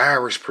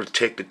Cyrus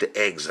protected the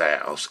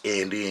exiles,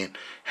 and then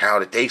how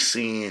that they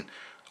sin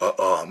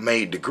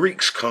made the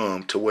Greeks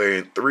come to where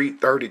in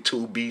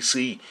 332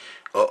 BC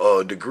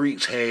the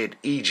Greeks had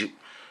Egypt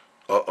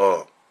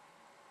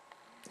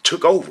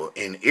took over,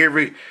 and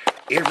every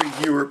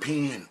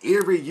European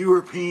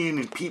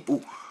and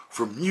people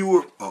from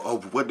Europe,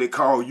 of what they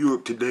call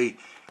Europe today,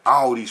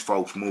 all these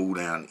folks moved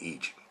down to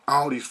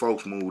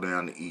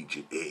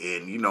Egypt.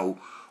 And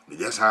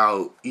that's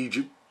how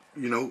Egypt,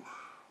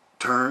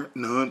 turned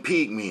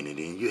non-pigmented,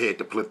 and you had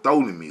the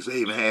Ptolemies.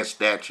 They even had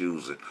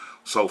statues and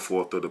so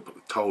forth of the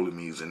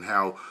Ptolemies, and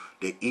how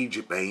that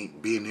Egypt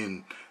ain't been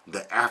in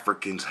the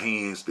Africans'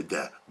 hands,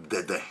 the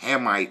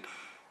Hamite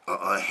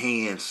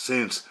hands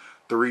since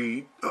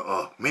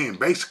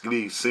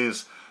basically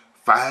since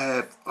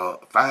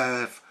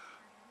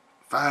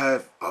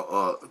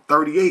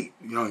 538.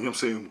 You know what I'm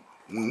saying?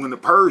 When the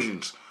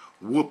Persians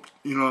whooped,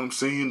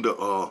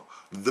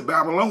 the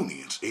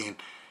Babylonians, and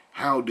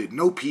how did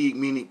no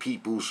pigmented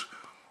peoples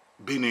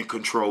been in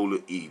control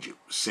of Egypt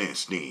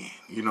since then?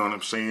 You know what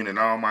I'm saying? And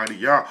Almighty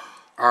Yah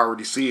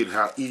already said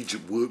how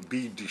Egypt would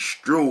be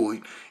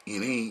destroyed,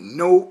 and ain't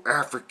no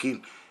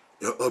African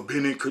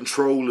been in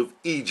control of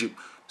Egypt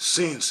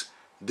since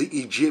the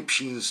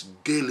Egyptians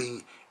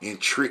dealing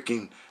and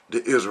tricking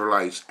the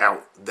Israelites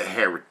out the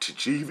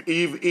heritage.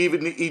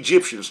 Even the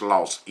Egyptians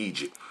lost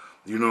Egypt.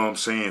 You know what I'm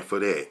saying? For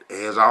that,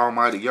 as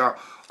Almighty Yah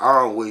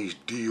always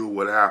deal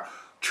with our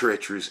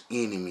treacherous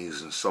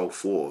enemies and so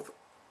forth.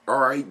 All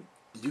right,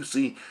 you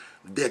see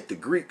that the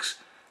Greeks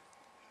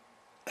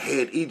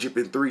had Egypt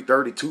in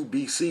 332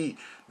 BC,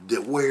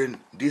 that where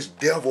this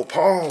devil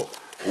Paul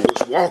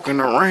was walking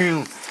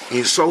around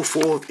and so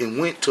forth and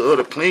went to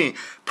other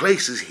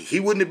places, he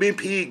wouldn't have been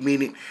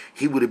pigmented.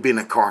 He would have been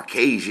a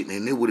Caucasian,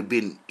 and it would have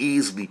been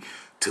easily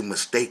to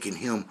mistaken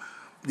him,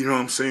 you know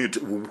what I'm saying?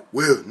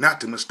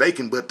 Not to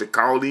mistaken, but to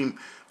call him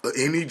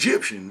an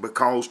Egyptian,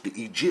 because the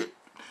Egypt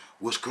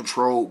was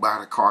controlled by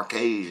the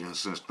Caucasians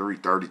since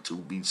 332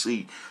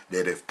 BC.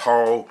 That if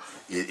Paul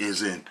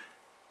is in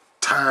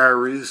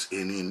Tyrus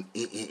and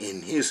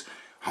in his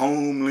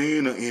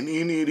homeland or in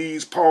any of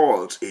these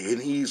parts,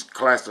 and he's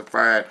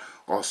classified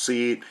or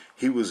said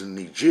he was an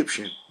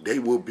Egyptian, they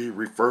will be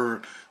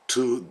referring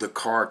to the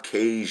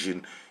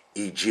Caucasian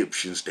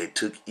Egyptians that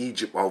took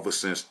Egypt over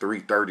since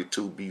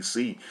 332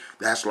 BC.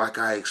 That's like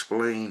I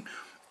explained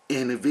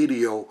in the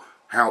video,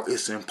 how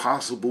it's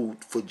impossible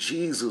for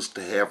Jesus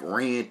to have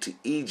ran to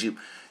Egypt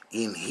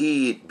and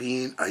hid,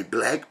 being a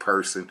black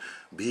person,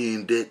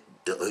 being that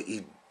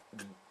the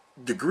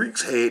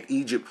Greeks had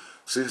Egypt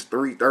since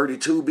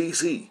 332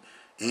 BC,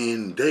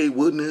 and they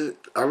wouldn't have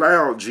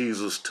allowed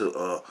Jesus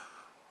to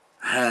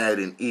hide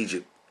in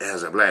Egypt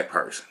as a black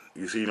person.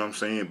 You see what I'm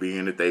saying?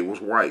 Being that they was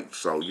white.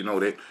 So,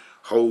 that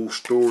whole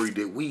story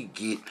that we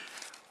get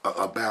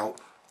about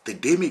the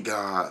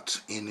demigods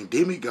and the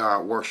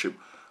demigod worship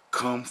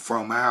come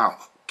from our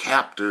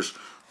captors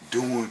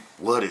doing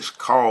what is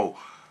called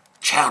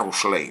chattel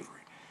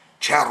slavery.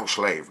 Chattel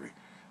slavery.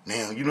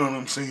 Now, you know what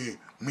I'm saying?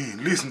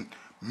 Listen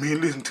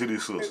to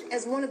this, sister.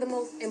 As one of the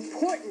most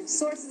important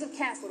sources of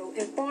capital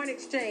in foreign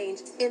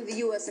exchange in the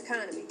U.S.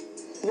 economy.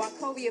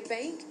 Wachovia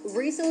Bank,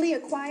 recently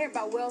acquired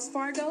by Wells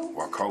Fargo,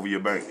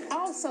 Wachovia Bank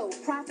also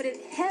profited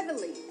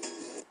heavily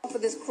off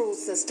of this cruel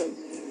system.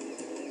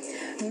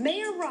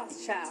 Mayer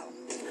Rothschild,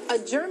 a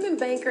German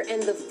banker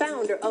and the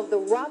founder of the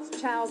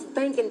Rothschilds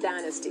banking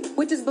dynasty,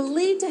 which is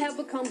believed to have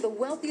become the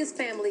wealthiest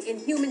family in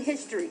human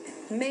history,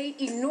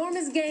 made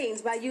enormous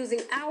gains by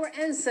using our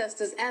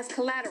ancestors as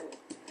collateral.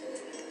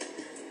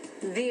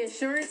 The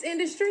insurance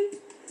industry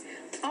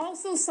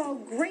also saw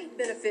great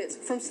benefits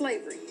from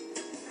slavery.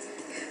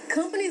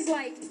 Companies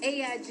like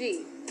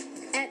AIG,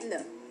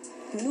 Aetna,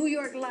 New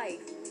York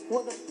Life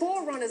were the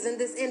forerunners in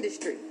this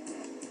industry.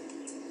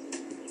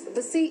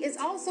 But see, it's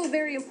also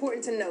very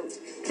important to note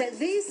that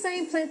these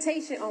same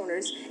plantation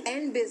owners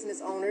and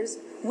business owners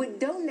would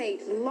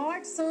donate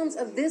large sums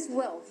of this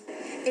wealth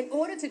in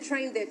order to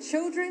train their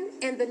children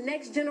and the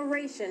next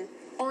generation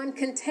on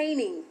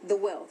containing the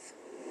wealth.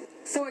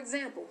 For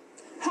example,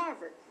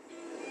 Harvard.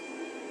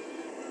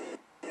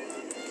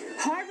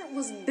 Harvard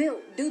was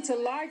built due to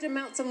large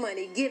amounts of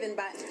money given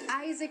by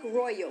Isaac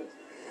Royal,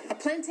 a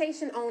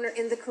plantation owner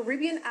in the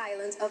Caribbean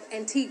islands of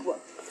Antigua,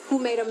 who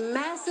made a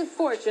massive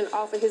fortune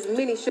off of his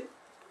many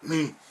I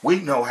mean, we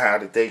know how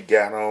that they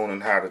got on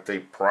and how that they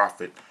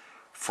profit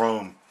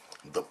from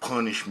the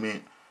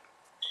punishment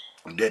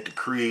that the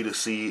Creator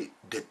said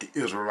that the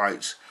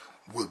Israelites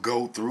would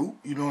go through.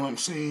 You know what I'm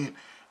saying?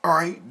 All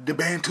right, the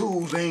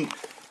Bantus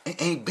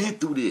ain't been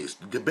through this.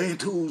 The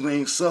Bantus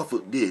ain't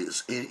suffered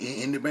this,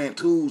 and the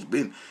Bantus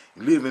been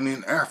living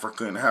in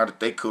Africa and how that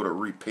they could have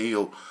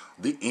repelled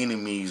the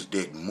enemies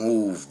that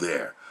moved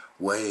there.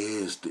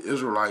 Whereas the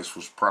Israelites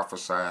was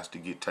prophesied to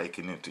get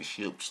taken into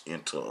ships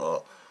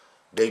into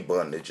they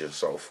bondage and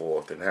so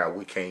forth, and how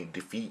we can't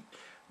defeat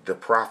the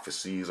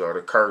prophecies or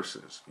the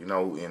curses, you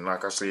know. And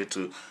like I said,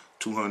 to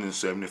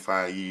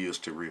 275 years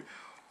to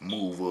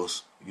remove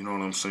us, you know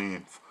what I'm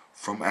saying,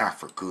 from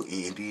Africa.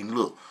 And then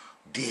look,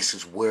 this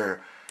is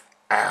where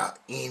our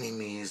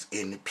enemies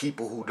and the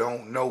people who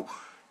don't know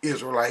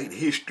Israelite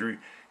history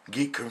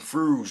get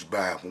confused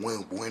by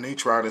when they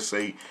try to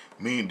say,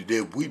 man,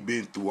 that we've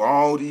been through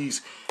all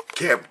these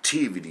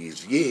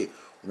captivities. Yeah,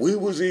 we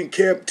was in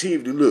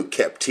captivity. Look,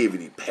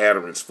 captivity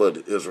patterns for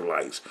the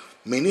Israelites.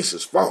 Man, this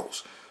is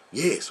false.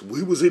 Yes,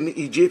 we was in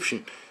the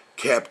Egyptian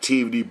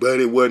captivity, but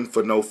it wasn't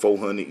for no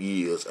 400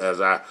 years,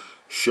 as I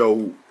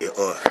showed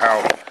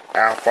how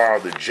our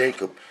father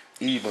Jacob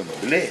even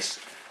blessed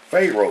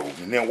Pharaoh.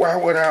 Now, why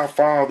would our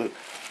father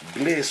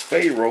bless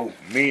Pharaoh,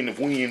 mean if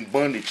we in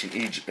bondage in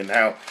Egypt, and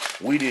how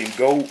we didn't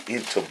go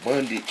into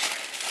bondage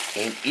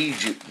in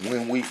Egypt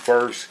when we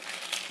first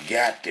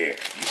got there?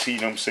 You see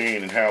what I'm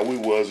saying? And how we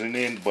wasn't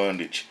in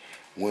bondage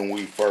when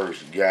we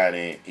first got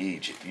in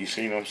Egypt. You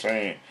see what I'm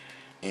saying?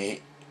 And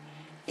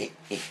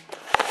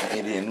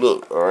then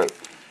look, all right,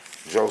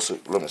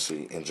 Joseph, let me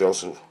see, and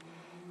Joseph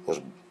was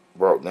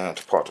brought down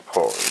to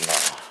Potiphar.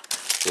 Nah,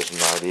 that's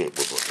not it,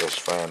 but let's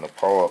find the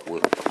part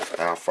with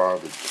our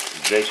father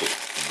Jacob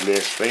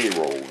blessed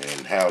Pharaoh,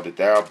 and how that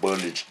our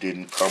bondage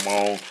didn't come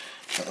on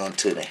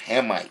until the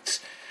Hamites,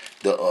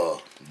 the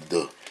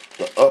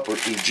upper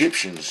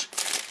Egyptians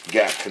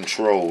got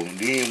control. And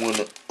then when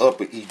the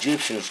upper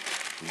Egyptians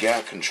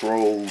got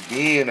control,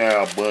 then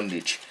our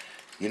bondage,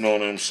 you know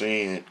what I'm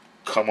saying,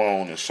 come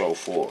on and so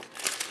forth.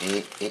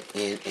 And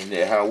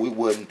how we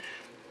wasn't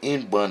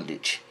in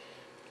bondage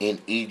in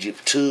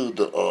Egypt to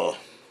the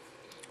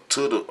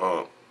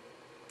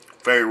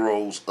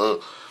Pharaoh's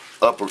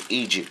upper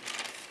Egypt.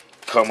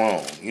 Come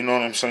on, you know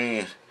what I'm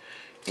saying?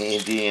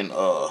 And then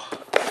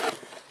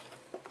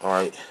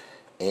alright,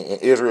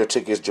 and Israel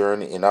took his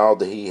journey and all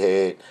that he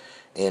had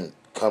and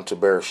come to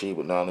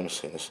Beersheba. Now let me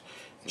see this.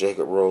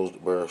 Jacob rose to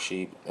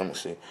Beersheba. Let me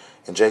see.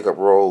 And Jacob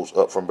rose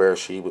up from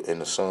Beersheba,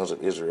 and the sons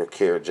of Israel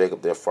carried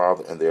Jacob their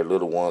father and their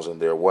little ones and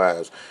their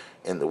wives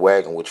in the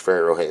wagon which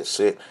Pharaoh had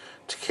sent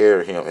to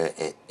carry him,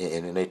 and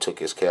then they took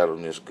his cattle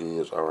and his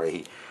goods. All right,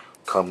 he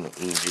come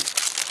to Egypt.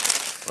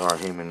 All right,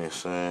 him and his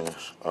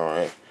sons. All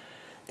right,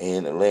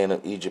 and the land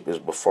of Egypt is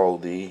before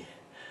thee.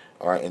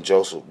 All right, and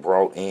Joseph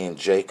brought in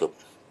Jacob.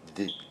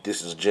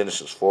 This is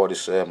Genesis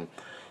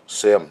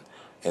 47:7.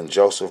 And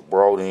Joseph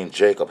brought in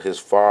Jacob his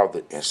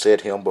father and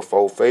set him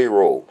before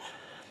Pharaoh.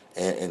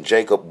 And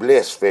Jacob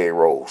blessed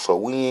Pharaoh. So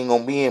we ain't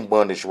gonna be in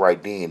bondage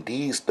right then.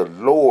 These the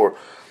lower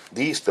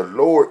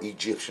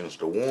Egyptians,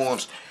 the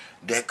ones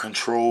that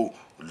control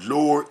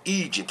lower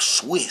Egypt,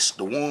 Swiss,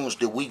 the ones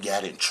that we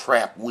got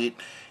entrapped with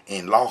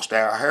and lost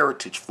our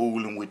heritage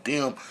fooling with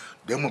them.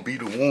 Them will be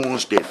the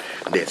ones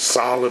that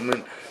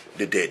Solomon,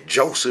 that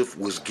Joseph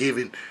was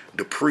giving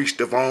the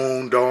priest of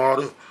own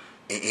daughter,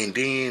 and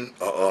then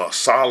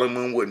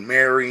Solomon would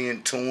marry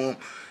into him,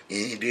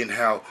 and then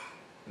how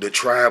the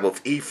tribe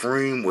of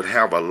Ephraim would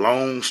have a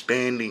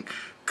long-standing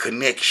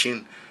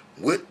connection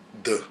with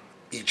the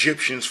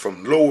Egyptians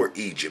from Lower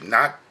Egypt,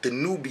 not the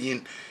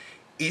Nubian,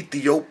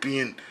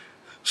 Ethiopian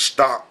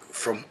stock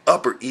from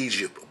Upper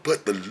Egypt,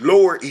 but the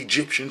Lower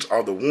Egyptians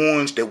are the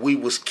ones that we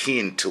was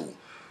kin to.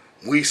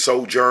 We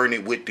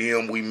sojourned with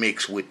them, we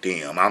mixed with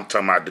them. I'm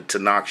talking about the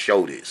Tanakh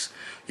show this.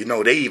 You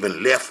know, they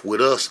even left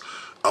with us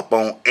up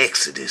on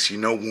Exodus. You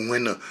know,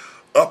 when the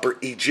upper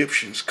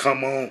Egyptians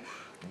come on,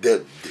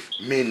 the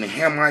men, the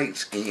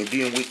Hamites, and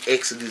then we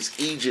Exodus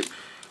Egypt.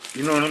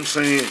 You know what I'm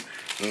saying?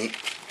 And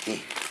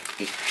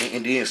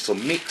then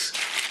some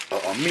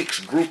a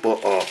mixed group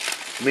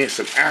of men,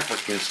 some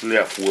Africans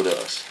left with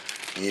us,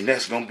 and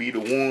that's gonna be the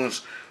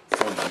ones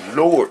from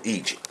Lower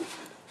Egypt.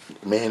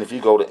 Man, if you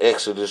go to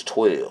Exodus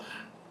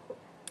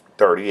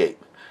 12:38,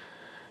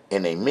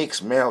 and a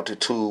mixed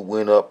multitude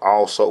went up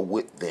also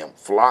with them,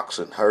 flocks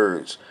and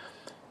herds,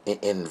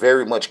 and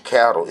very much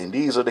cattle. And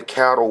these are the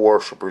cattle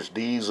worshippers.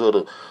 These are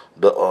the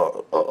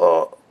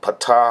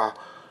Ptah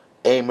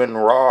Amen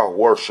Ra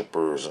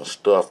worshippers and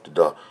stuff.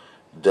 The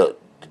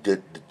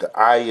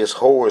Ayas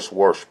Horus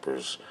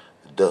worshippers.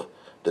 The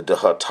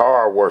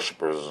Hatar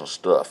worshippers and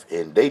stuff.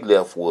 And they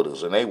left with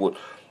us, and they would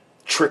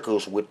trick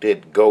us with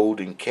that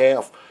golden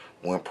calf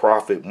when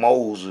Prophet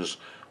Moses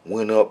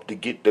went up to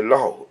get the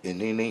law. And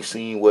then they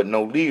seen what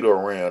no leader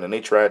around, and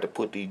they tried to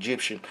put the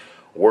Egyptian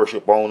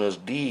worship on us,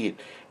 did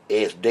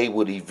as they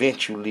would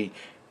eventually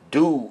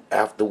do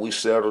after we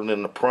settled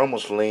in the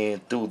promised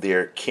land through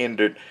their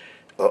kindred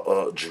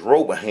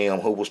Jeroboam,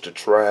 who was the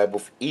tribe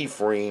of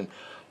Ephraim,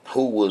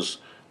 who was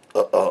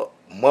a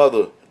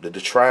mother, the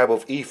tribe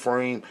of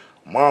Ephraim.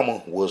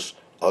 Mama was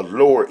a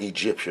lower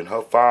Egyptian.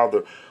 Her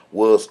father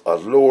was a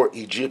lower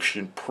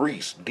Egyptian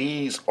priest.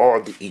 These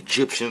are the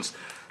Egyptians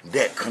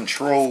that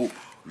control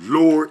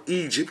lower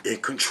Egypt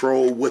and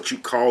control what you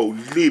call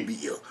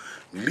Libya.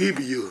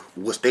 Libya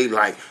was they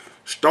like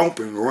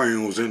stomping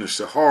grounds in the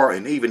Sahara,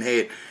 and they even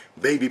had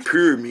baby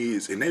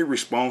pyramids, and they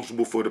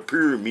responsible for the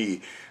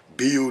pyramid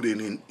building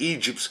in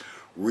Egypt's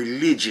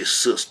religious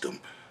system,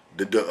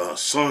 the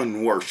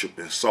sun worship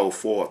and so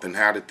forth, and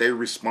how that they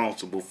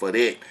responsible for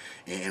that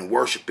and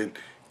worshiping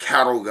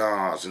cattle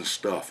gods and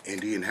stuff,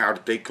 and then how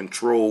that they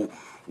control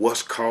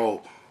what's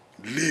called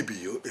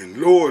Libya. In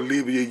lower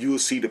Libya, you'll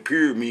see the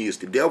pyramids.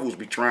 The devils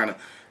be trying to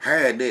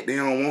hide that. They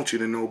don't want you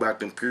to know about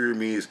them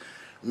pyramids,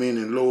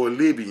 meaning lower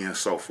Libya and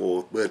so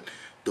forth. But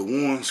the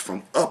ones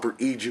from upper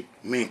Egypt,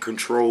 men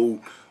control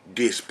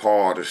this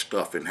part of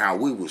stuff, and how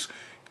we was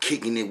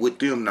kicking it with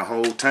them the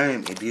whole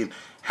time, and then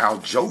how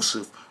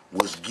Joseph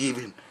was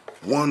giving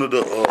one of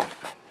their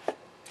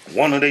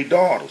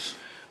daughters.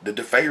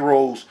 The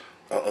Pharaohs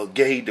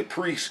gave the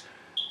priest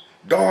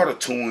daughter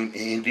to him,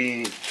 and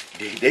then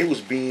they was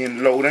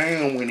being low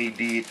down when he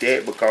did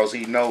that, because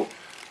he know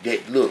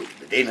that, look,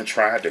 they done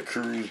tried to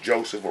accuse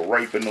Joseph of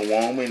raping a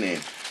woman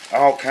and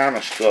all kind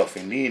of stuff,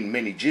 and then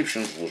many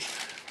Egyptians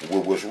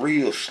was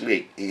real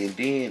slick, and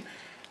then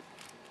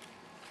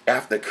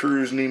after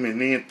accusing him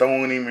and then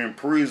throwing him in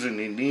prison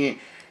and then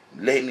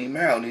letting him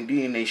out, and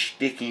then they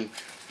stick him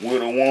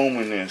with a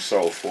woman and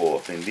so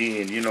forth, and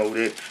then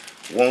that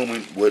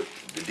woman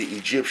with the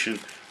Egyptian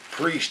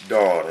priest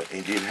daughter,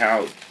 and then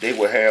how they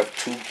would have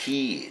 2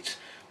 kids,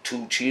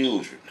 2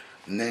 children,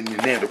 and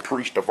then the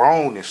priest of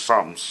On is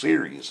something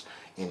serious.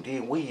 And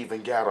then we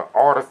even got an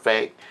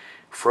artifact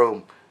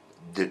from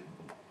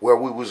where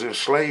we was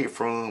enslaved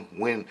from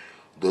when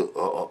the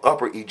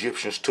upper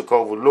Egyptians took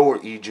over lower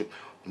Egypt.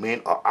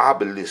 An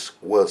obelisk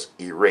was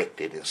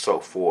erected and so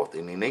forth,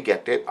 and then they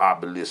got that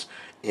obelisk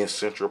in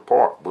Central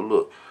Park. But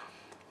look,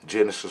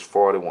 Genesis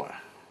 41.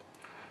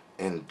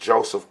 And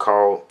Joseph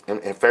called,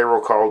 and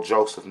Pharaoh called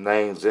Joseph's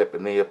name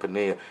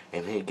Zephaniah,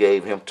 and he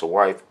gave him to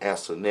wife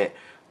Asenath,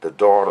 the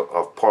daughter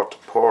of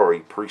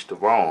Potipharah, priest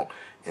of On.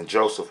 And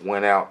Joseph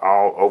went out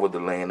all over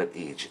the land of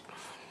Egypt.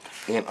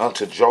 And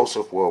unto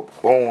Joseph were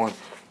born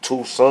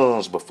 2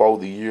 sons before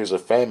the years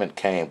of famine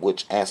came,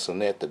 which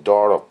Asenath, the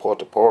daughter of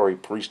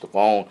Potipharah, priest of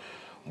On,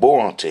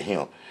 bore unto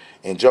him.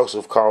 And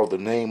Joseph called the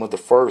name of the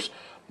first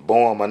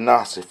born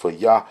Manasseh, for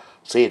Yah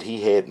said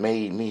he had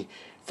made me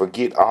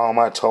forget all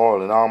my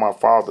toil and all my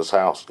father's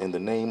house. In the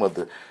name of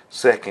the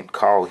second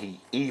called he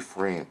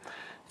Ephraim,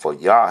 for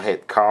Yah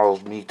had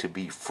caused me to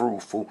be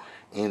fruitful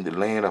in the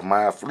land of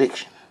my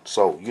affliction.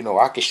 So,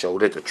 I can show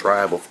that the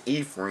tribe of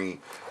Ephraim,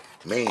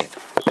 man,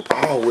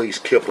 always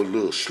kept a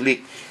little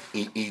slick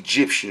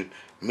Egyptian,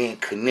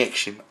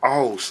 connection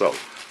also.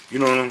 You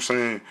know what I'm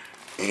saying?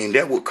 And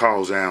that would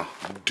cause our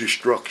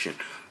destruction.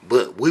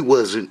 But we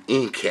wasn't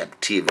in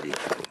captivity.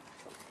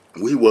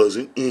 We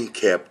wasn't in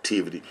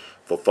captivity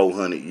for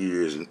 400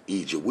 years in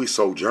Egypt. We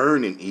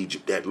sojourned in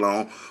Egypt that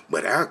long,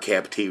 but our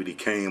captivity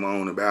came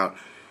on about,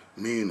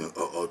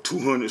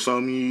 200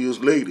 some years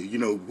later.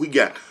 We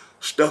got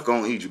stuck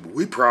on Egypt.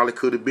 We probably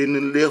could have been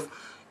and left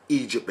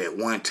Egypt at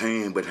one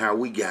time, but how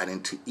we got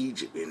into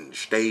Egypt and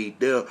stayed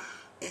there,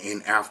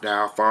 and after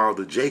our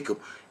father Jacob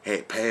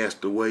had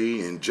passed away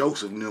and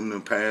Joseph and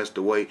them passed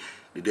away,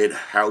 that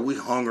how we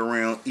hung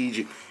around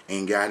Egypt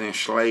and got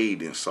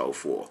enslaved and so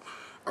forth.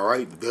 All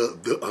right,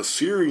 the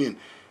Assyrian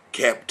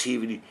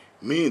captivity,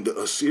 the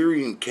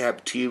Assyrian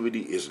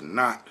captivity is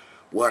not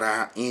what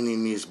our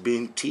enemies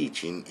been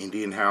teaching. And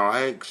then how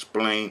I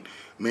explain,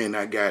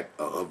 I got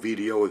a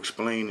video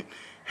explaining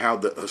how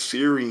the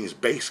Assyrians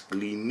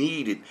basically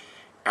needed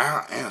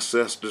our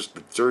ancestors,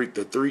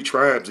 the 3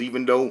 tribes,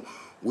 even though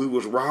we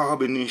was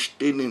robbing and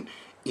stealing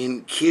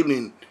and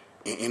killing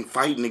and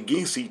fighting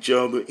against each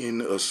other,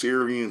 and the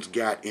Assyrians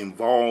got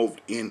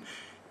involved in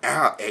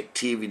our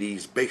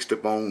activities based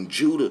upon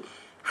Judah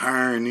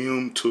hiring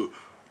them to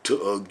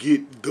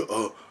get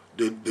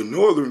the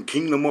northern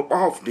kingdom up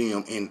off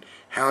them, and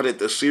how that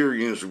the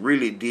Assyrians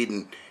really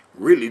didn't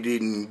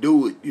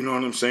do it. You know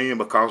what I'm saying?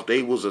 Because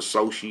they was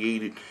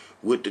associated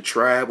with the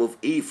tribe of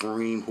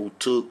Ephraim, who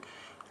took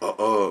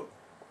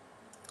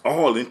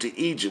all into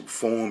Egypt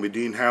for them, and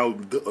then how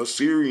the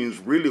Assyrians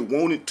really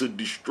wanted to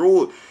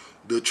destroy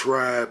the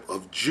tribe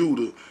of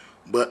Judah,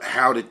 but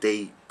how did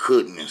they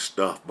couldn't and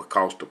stuff,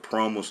 because the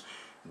promise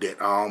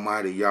that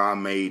Almighty Yah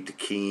made to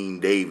King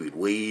David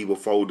way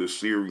before the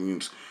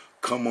Assyrians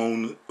come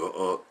on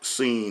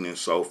scene and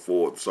so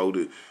forth. So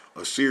the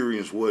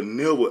Assyrians were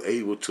never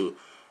able to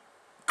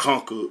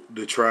conquer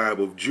the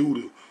tribe of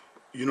Judah,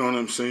 you know what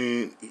I'm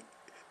saying,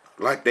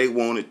 like they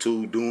wanted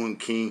to during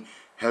King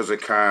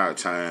Hezekiah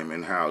time,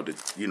 and how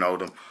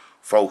them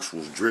folks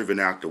was driven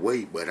out the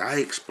way. But I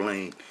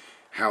explained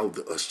how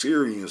the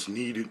Assyrians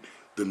needed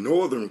the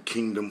northern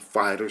kingdom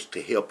fighters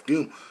to help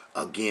them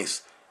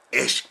against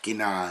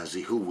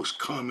Ashkenazi, who was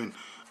coming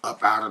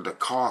up out of the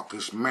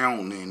Caucasus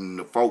Mountain, and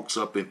the folks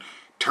up in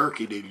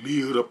Turkey that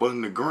lived up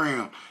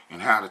underground,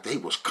 and how that they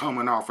was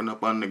coming off and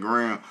up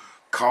underground,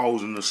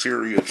 causing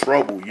Assyria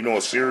trouble. You know,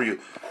 Assyria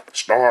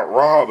start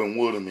robbing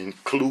with them,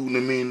 including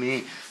them in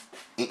the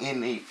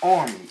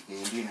army,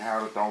 and then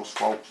how that those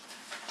folks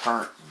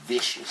turned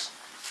vicious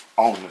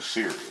on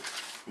Assyria.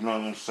 You know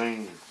what I'm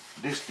saying?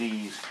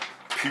 These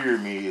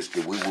pyramids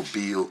that we would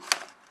build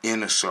in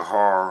the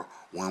Sahara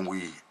when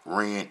we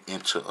ran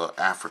into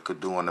Africa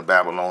during the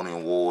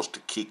Babylonian wars to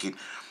kick it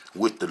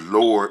with the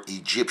lower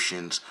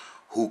Egyptians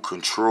who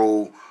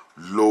control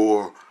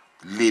lower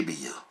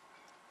Libya,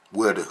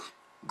 where the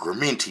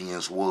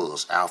Gramintians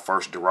was our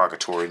first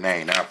derogatory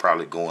name. I'll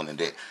probably go into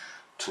that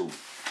too.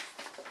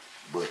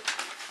 But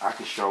I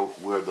can show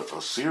where the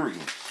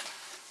Assyrians,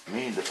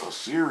 the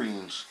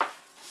Assyrians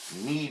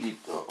needed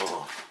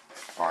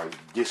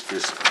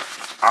this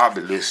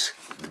obelisk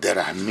that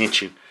I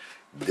mentioned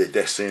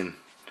that's in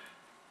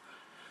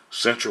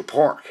Central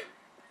Park.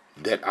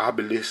 That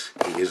obelisk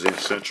is in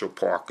Central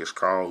Park. It's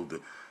called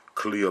the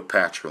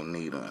Cleopatra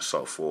Needle and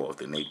so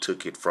forth. And they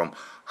took it from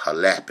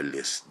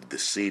Heliopolis, the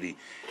city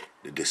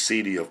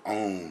of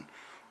On.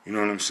 You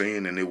know what I'm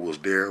saying? And it was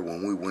there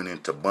when we went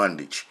into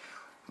bondage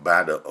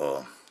by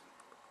the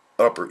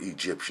upper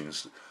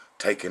Egyptians,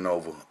 taking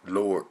over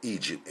lower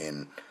Egypt.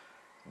 And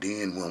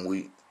then when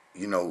we,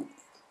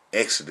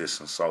 Exodus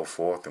and so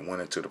forth, and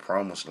went into the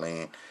promised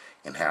land,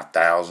 and how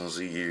thousands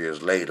of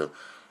years later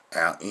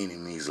our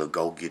enemies will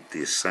go get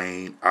this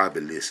same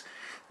obelisk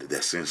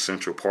that's in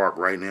Central Park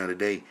right now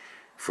today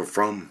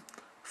from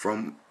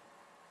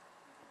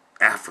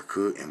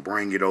Africa, and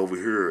bring it over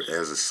here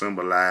as a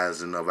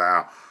symbolizing of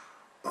our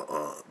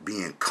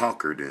being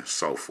conquered and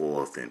so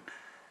forth, and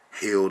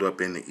held up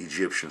in the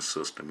Egyptian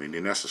system. And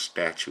then that's a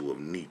statue of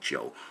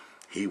Necho.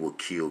 He will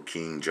kill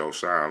King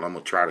Josiah. I'm going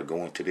to try to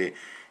go into that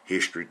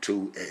history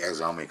too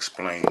as I'm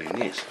explaining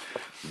this.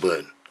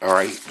 But, all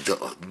right,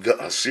 the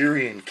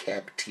Assyrian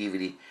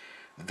captivity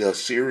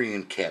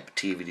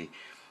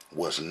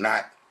was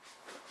not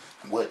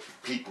what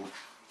people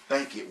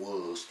think it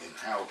was, and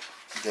how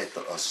that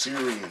the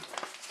Assyrian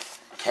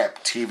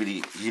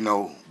captivity,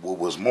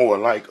 was more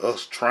like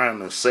us trying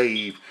to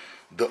save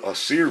the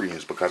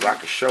Assyrians, because I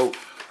could show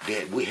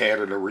that we had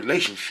a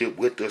relationship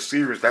with the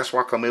Assyrians. That's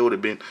why it would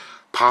have been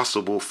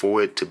possible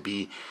for it to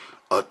be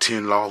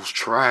 10 lost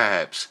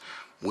tribes,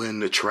 when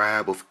the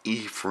tribe of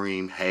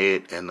Ephraim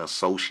had an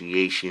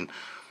association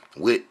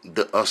with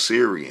the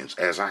Assyrians.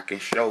 As I can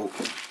show,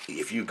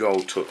 if you go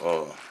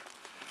to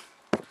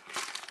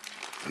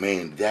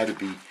that'd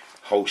be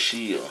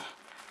Hoshea.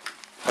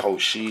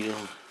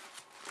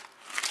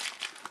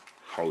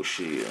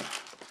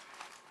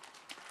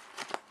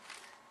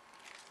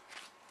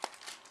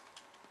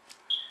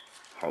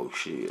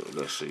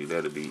 Let's see,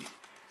 that'd be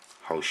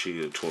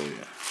Hoshea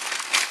 12.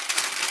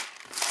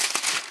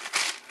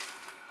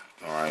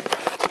 Alright.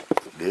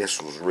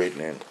 This was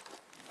written in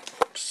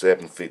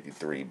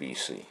 753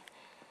 BC.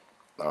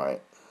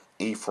 Alright.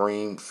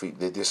 Ephraim,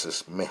 this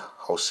is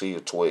Hosea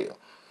 12.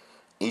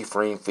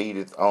 Ephraim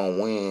feedeth on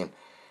wind,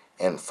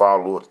 and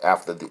followeth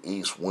after the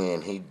east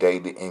wind. He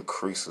daily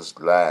increases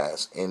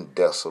lies in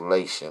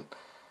desolation,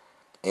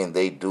 and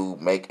they do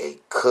make a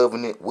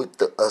covenant with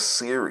the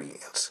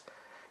Assyrians,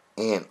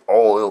 and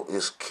oil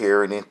is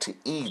carried into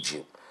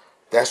Egypt.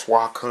 That's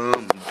why I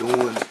come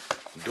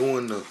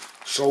during the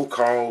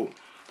so-called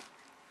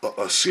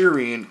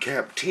Assyrian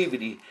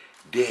captivity,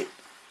 that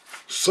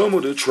some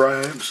of the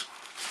tribes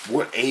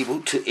were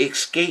able to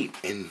escape,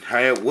 and how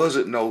it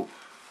wasn't no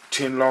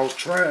 10 lost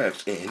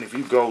tribes. And if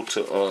you go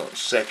to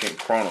Second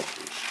Chronicles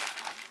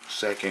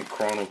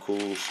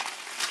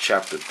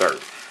chapter 30.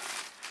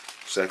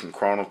 Second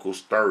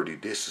Chronicles 30.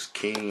 This is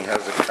King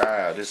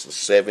Hezekiah. This is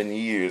 7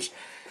 years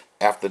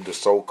after the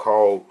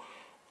so-called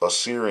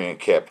Assyrian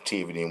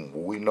captivity. And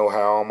we know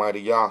how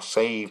Almighty Yah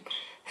saved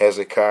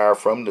Hezekiah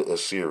from the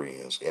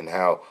Assyrians, and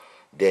how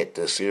that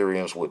the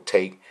Assyrians would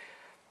take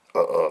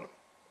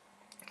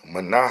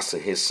Manasseh,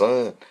 his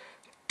son,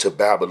 to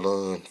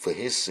Babylon for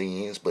his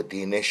sins. But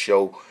then they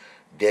show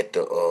that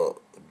the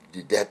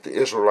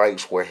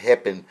Israelites were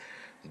helping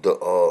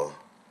the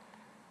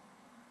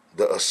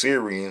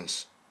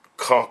Assyrians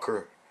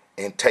conquer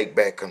and take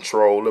back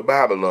control of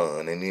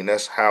Babylon. And then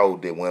that's how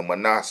that when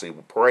Manasseh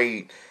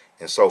prayed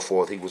and so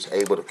forth, he was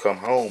able to come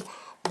home.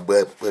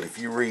 But if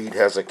you read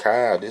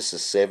Hezekiah, this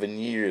is 7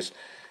 years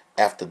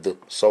after the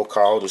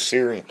so-called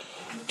Assyrian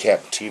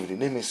captivity.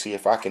 Let me see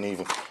if I can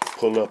even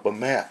pull up a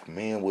map,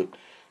 with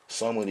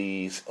some of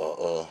these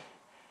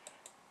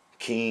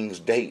king's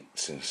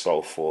dates and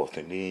so forth,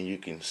 and then you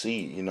can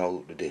see,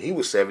 that he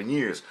was 7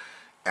 years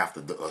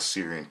after the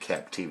Assyrian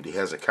captivity.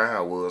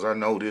 Hezekiah was. I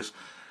know this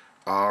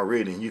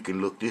already, and you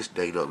can look this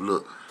date up.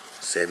 Look,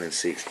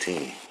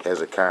 716.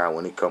 Hezekiah,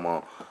 when he come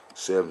on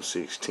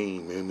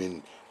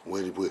 716,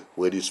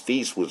 where his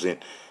feast was in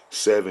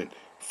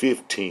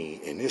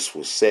 715, and this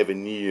was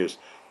 7 years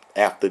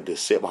after the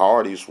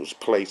Sephardics was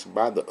placed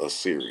by the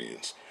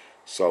Assyrians.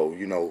 So,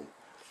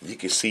 you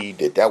can see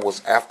that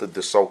was after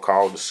the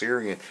so-called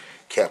Assyrian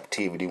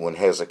captivity when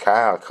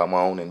Hezekiah come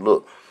on. And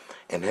look,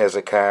 And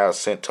Hezekiah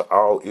sent to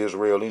all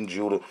Israel and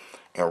Judah,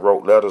 and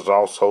wrote letters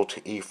also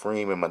to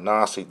Ephraim and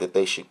Manasseh, that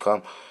they should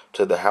come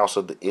to the house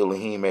of the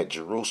Elohim at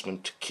Jerusalem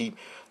to keep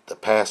the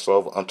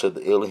Passover unto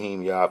the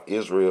Elohim Yah of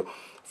Israel.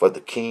 For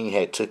the king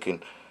had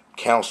taken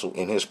counsel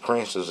in his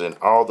princes and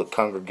all the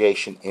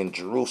congregation in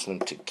Jerusalem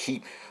to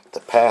keep the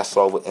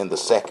Passover in the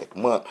 2nd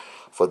month,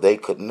 for they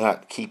could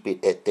not keep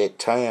it at that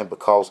time,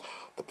 because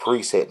the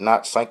priests had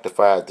not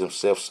sanctified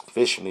themselves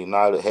sufficiently,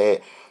 neither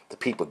had the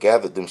people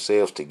gathered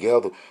themselves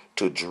together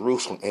to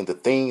Jerusalem. And the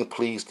thing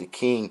pleased the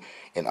king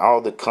and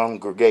all the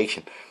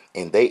congregation,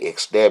 and they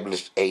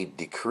established a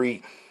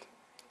decree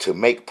to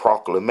make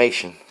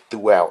proclamation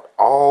throughout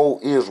all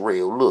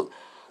Israel. Look,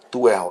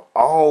 throughout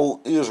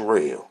all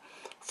Israel,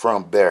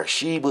 from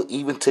Beersheba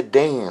even to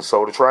Dan.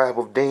 So the tribe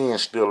of Dan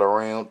still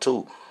around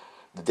too,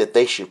 that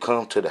they should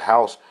come to the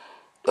house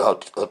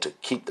to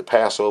keep the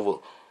Passover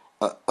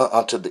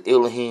unto the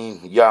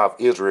Elohim Yah of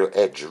Israel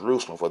at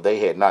Jerusalem, for they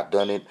had not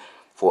done it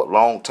for a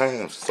long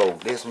time. So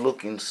let's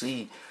look and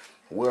see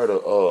where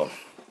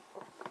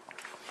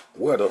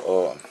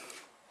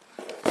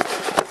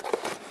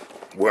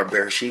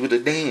Beersheba to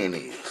Dan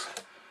is.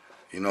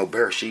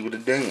 Beersheba to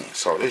Dan.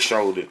 So this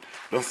showed that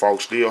them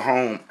folks still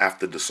home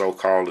after the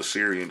so-called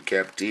Assyrian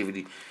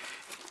captivity,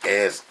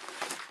 as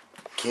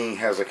King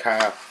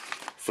Hezekiah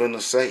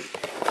finna say.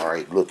 All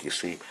right, look, you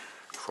see,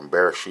 from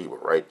Beersheba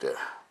right there,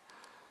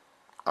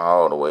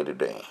 all the way to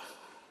Dan.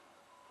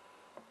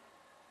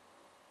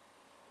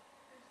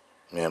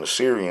 Now the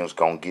Syrians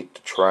gonna get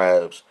the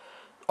tribes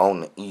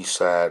on the east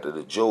side of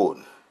the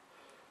Jordan.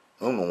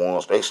 Them the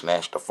ones, they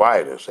snatched the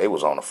fighters. They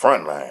was on the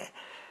front line.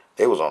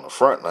 They was on the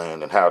front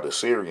line, and how the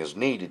Syrians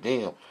needed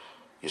them.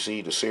 You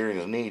see, the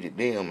Syrians needed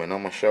them, and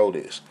I'm going to show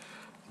this.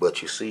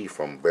 But you see,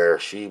 from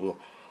Beersheba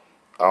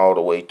all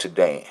the way to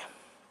Dan,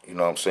 you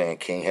know what I'm saying,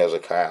 King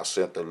Hezekiah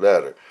sent the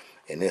letter,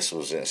 and this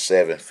was in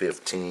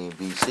 715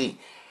 BC.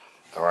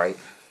 All right.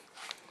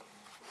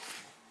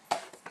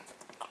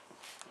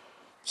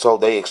 So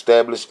they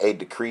established a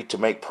decree to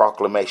make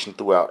proclamation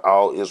throughout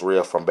all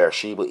Israel, from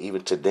Beersheba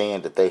even to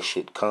Dan, that they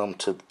should come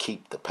to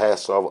keep the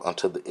Passover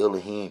unto the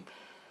Elohim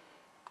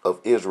of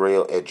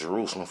Israel at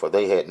Jerusalem, for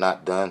they had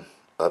not done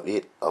of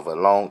it of a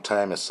long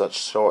time, in such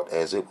sort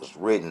as it was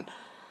written.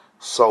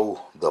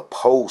 So the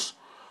post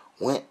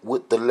went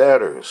with the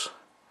letters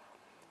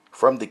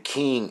from the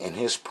king and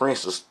his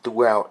princes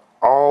throughout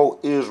all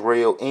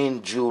Israel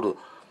and Judah,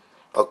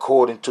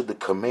 according to the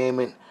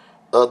commandment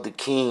of the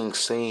king,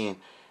 saying,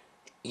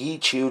 Ye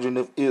children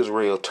of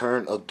Israel,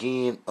 turn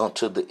again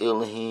unto the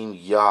Elohim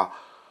Yah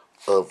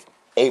of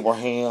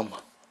Abraham,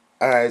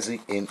 Isaac,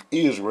 and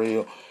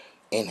Israel,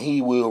 and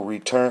he will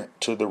return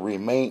to the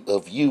remain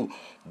of you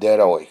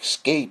that are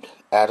escaped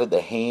out of the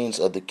hands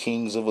of the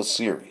kings of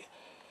Assyria.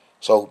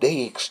 So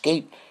they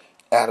escaped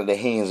out of the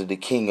hands of the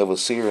king of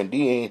Assyria, and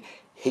then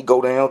he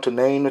go down to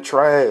name the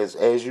tribes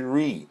as you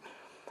read.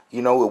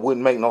 It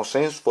wouldn't make no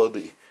sense for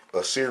the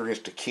Assyrians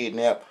to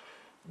kidnap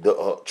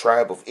the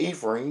tribe of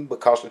Ephraim,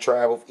 because the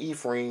tribe of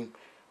Ephraim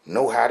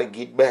know how to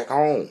get back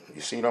home.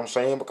 You see what I'm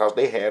saying? Because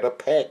they had a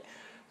pact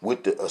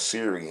with the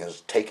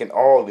Assyrians, taking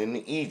all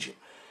into Egypt.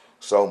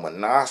 So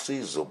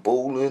Manasseh,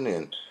 Zebulun,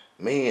 and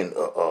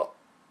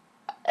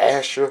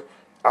Asher,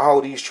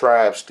 all these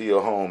tribes still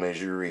home as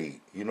you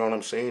read. You know what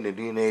I'm saying? And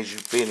then as you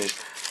finish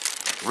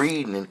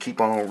reading and keep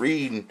on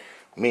reading,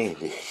 man,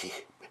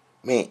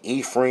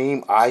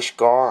 Ephraim,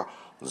 Ishgar,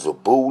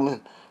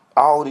 Zebulun,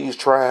 all these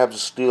tribes are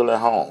still at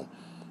home.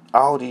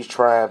 All these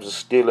tribes are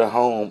still at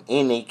home,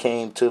 and they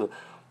came to the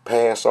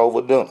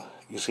Passover dinner.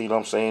 You see what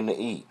I'm saying? To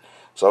eat.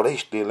 So they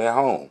still at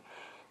home.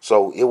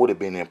 So it would have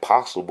been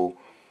impossible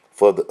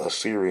for the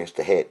Assyrians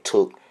to have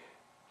took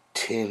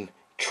 10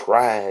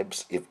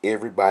 tribes if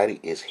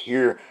everybody is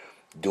here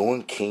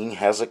during King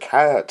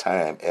Hezekiah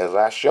time, as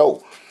I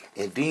show.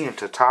 And then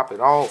to top it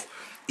off,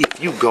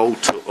 if you go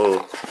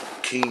to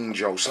King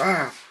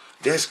Josiah,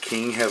 that's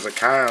King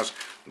Hezekiah's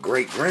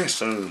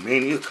great-grandson.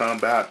 Man, he'll come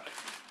about,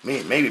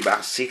 maybe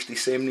about 60,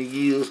 70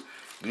 years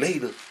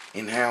later,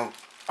 and how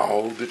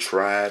all the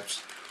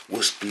tribes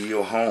were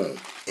still home.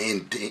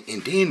 And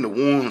then the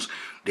ones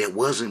that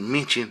wasn't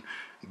mentioned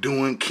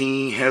during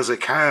King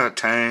Hezekiah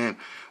time,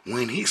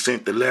 when he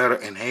sent the letter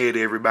and had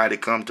everybody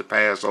come to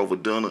Passover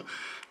dinner,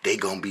 they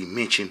gonna be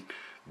mentioned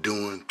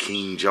during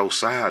King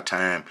Josiah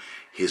time,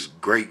 his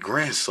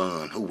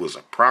great-grandson, who was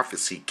a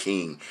prophecy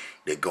king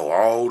that go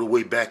all the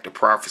way back to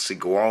prophecy,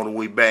 go all the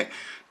way back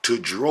to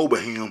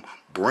Jeroboam,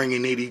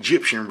 bringing that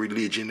Egyptian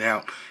religion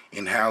out,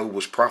 and how it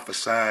was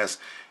prophesied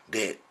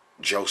that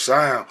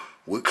Josiah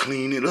would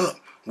clean it up.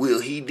 Well,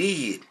 he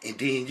did. And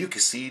then you can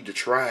see the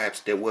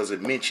tribes that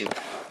wasn't mentioned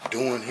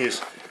during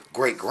his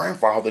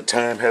great-grandfather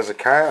time,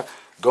 Hezekiah,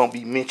 gonna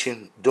be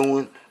mentioned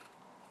during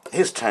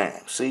his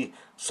time. See?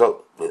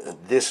 So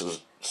this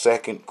is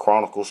 2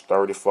 Chronicles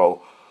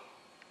 34.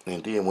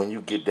 And then when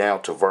you get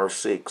down to verse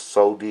 6,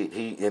 so did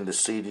he in the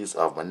cities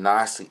of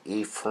Manasseh,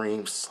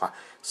 Ephraim,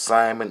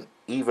 Simon,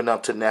 even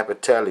unto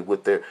Naphtali,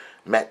 with their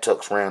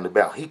mattocks round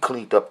about. He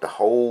cleaned up the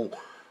whole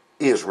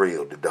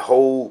Israel, the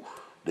whole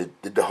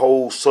the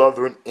whole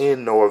southern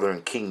and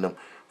northern kingdom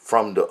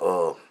from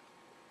the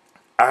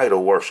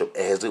idol worship,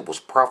 as it was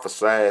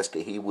prophesied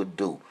that he would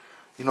do.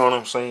 You know what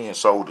I'm saying?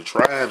 So the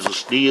tribes are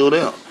still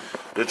there.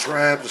 The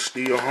tribes are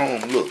still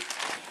home. Look,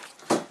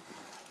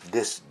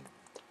 this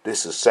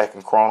is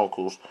Second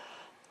Chronicles,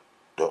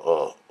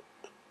 the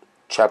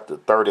chapter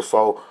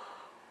 34,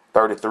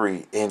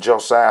 33. And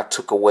Josiah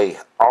took away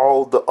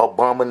all the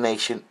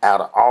abomination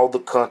out of all the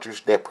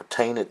countries that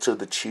pertained to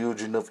the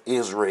children of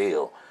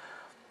Israel,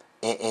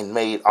 and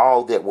made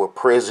all that were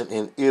present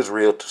in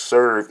Israel to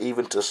serve,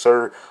 even to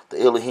serve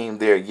the Elohim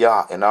their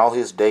Yah. And all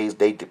his days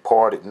they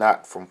departed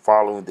not from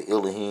following the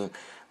Elohim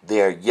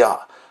their Yah.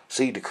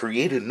 See, the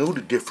Creator knew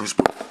the difference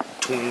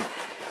between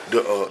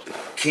the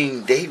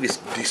King David's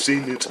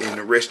descendants and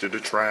the rest of the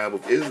tribe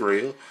of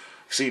Israel.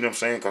 See what I'm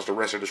saying? Because the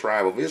rest of the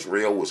tribe of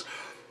Israel was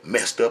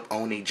messed up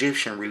on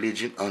Egyptian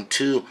religion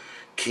until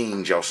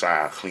King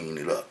Josiah cleaned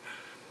it up.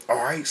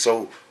 Alright,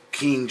 so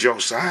King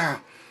Josiah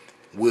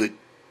would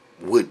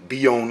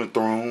be on the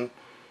throne,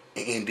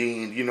 and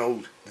then,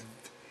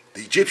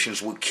 the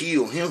Egyptians would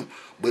kill him.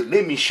 But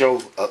let me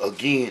show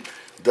again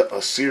the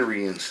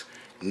Assyrians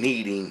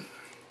needing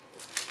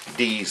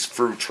these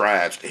fruit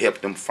tribes to help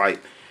them fight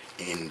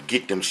and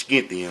get them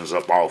Scythians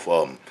up off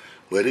of them.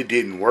 But it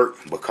didn't work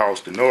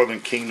because the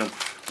northern kingdom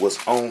was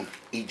on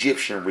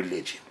Egyptian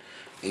religion.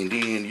 And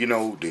then,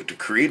 the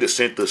Creator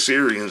sent the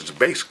Assyrians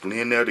basically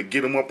in there to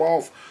get them up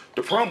off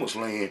the promised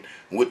land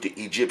with the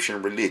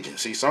Egyptian religion.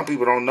 See, some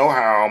people don't know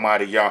how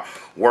Almighty Yah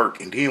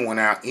work. And then when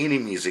our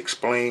enemies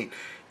explain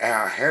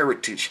our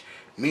heritage,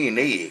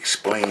 they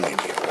explaining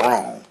it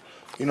wrong.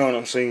 You know what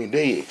I'm saying?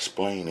 They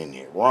explaining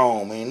it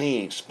wrong, man. They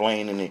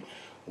explaining it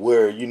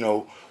where,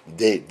 that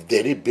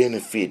it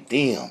benefit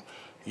them.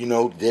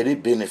 That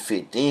it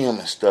benefit them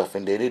and stuff,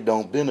 and that it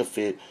don't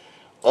benefit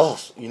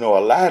us. A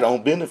lie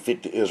don't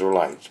benefit the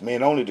Israelites.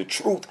 Man, only the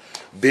truth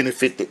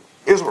benefit the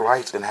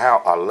Israelites, and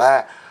how a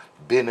lie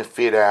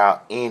benefit our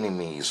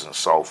enemies and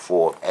so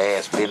forth,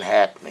 as been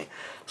happening.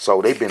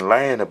 So they've been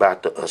lying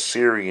about the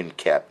Assyrian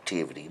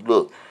captivity.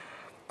 Look,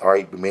 all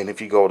right, man, if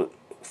you go to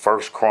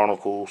First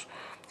Chronicles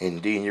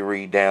and then you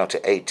read down to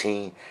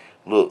 18,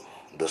 look,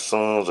 the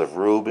sons of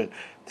Reuben,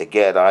 the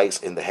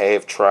Gadites, and the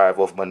half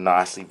tribe of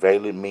Manasseh,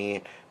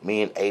 valiant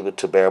men able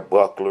to bear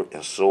buckler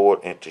and sword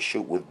and to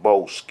shoot with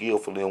bows,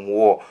 skillful in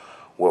war,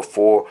 were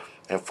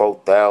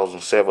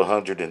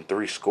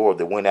 4,703 score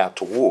that went out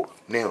to war.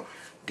 Now,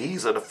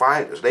 these are the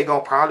fighters. They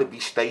gonna probably be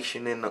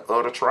stationed in the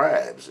other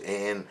tribes,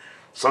 and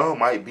some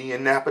might be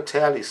in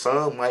Naphtali,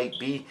 some might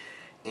be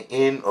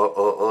in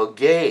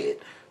Gad,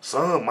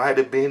 some might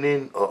have been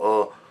in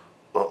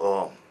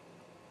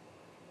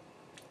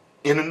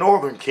the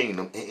northern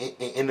kingdom,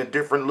 in the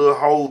different little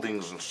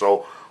holdings and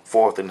so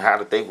forth, and how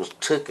that they was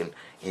taken.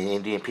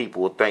 And then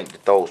people would think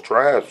that those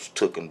tribes was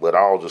taken, but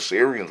all the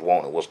Syrians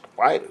wanted was the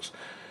fighters.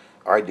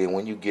 All right, then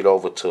when you get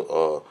over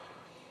to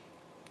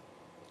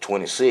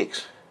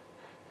 26,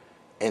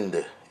 and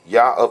the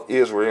Yah of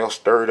Israel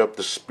stirred up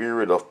the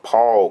spirit of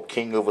Paul,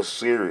 king of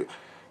Assyria,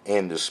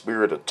 and the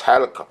spirit of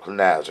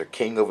Tiglath-Pileser,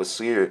 king of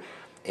Assyria,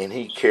 and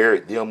he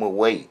carried them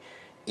away,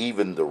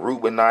 even the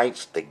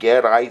Reubenites, the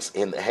Gadites,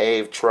 and the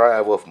half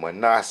tribe of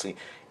Manasseh,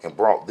 and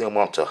brought them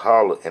unto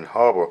Hala and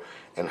Harbor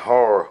and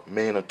Har,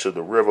 man, unto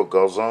the river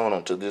goes on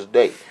unto this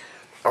day.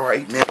 All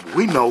right, now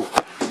we know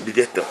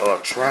that the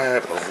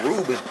tribe of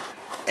Reuben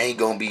ain't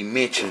gonna be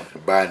mentioned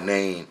by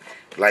name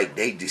like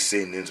they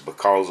descendants,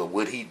 because of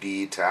what he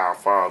did to our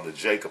father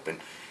Jacob,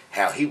 and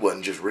how he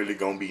wasn't just really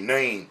gonna be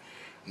named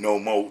no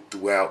more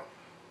throughout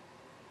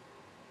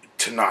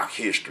Tanakh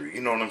history.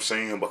 You know what I'm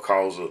saying?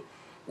 Because of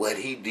what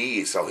he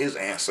did. So his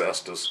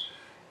ancestors,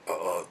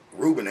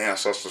 Reuben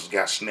ancestors,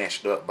 got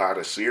snatched up by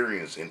the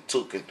Syrians and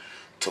took it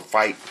to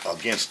fight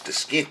against the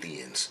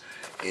Scythians.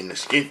 And the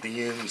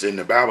Scythians and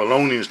the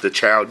Babylonians, the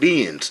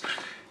Chaldeans,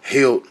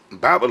 held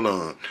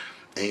Babylon.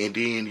 And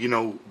then,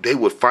 they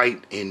would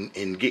fight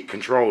and get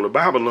control of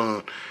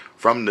Babylon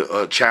from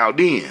the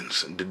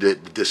Chaldeans,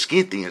 the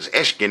Scythians,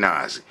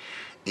 Ashkenazi.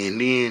 And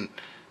then,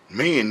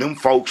 man, them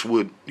folks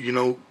would,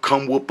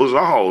 come whoop us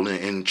all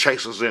and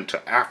chase us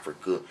into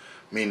Africa.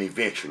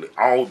 Eventually,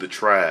 all the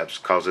tribes,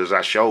 because as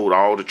I showed,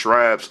 all the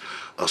tribes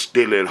are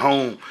still at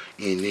home.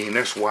 And then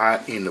that's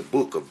why in the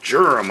book of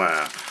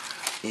Jeremiah,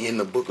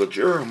 you're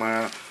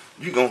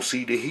going to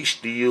see that he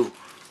still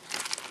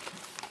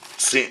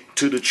sent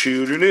to the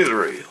children of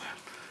Israel.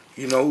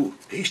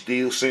 He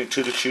still sent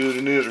to the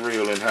children of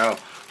Israel, and how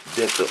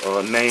that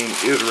the name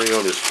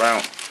Israel is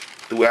found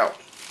throughout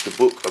the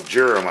book of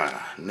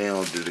Jeremiah.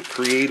 Now, the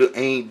Creator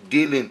ain't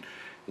dealing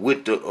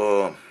with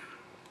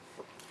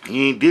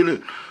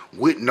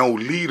no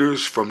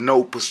leaders from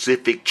no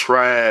Pacific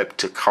tribe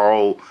to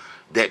call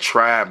that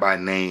tribe by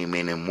name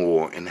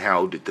anymore, and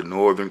how that the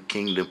northern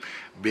kingdom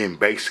been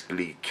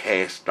basically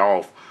cast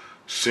off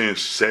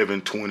since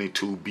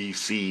 722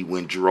 BC,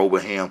 when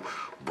Jeroboam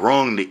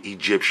brung the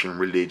Egyptian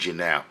religion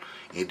out.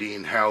 And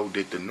then how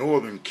that the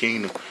northern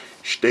kingdom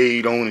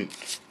stayed on it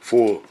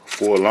for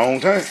a long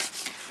time.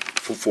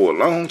 for a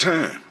long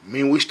time. I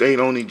mean, we stayed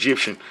on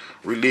Egyptian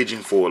religion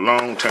for a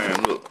long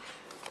time. Look,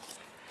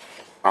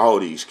 all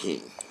these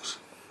kings,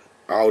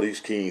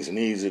 and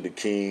these are the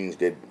kings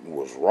that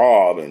was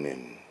robbing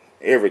and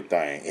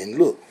everything. And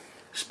look,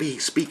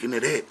 speaking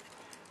of that,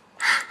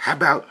 how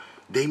about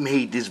they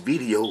made this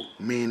video,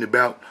 man,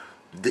 about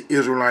the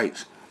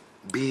Israelites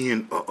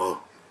being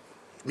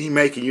me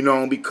making, I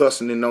don't be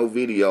cussing in no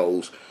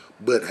videos,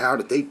 but how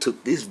that they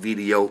took this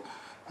video,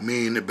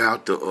 man,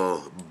 about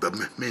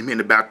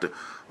the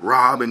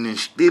robbing and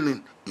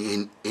stealing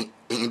and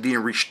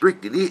then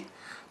restricted it.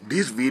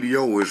 This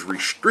video is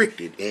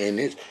restricted and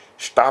it's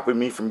stopping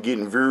me from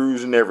getting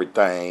views and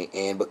everything,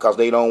 and because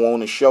they don't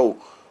want to show,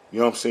 you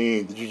know what I'm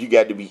saying, you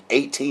got to be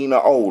 18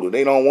 or older.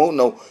 They don't want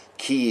no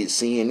kids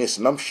seeing this,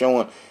 and I'm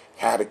showing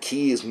how the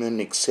kids, man,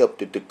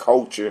 accepted the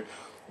culture,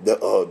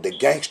 the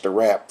gangster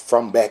rap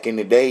from back in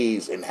the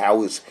days, and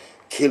how it's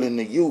killing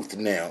the youth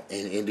now,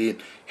 and then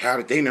how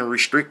that they done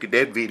restricted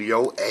that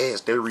video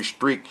as they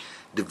restrict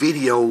the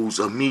videos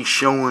of me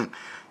showing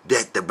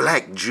that the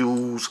black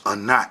Jews are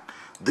not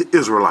the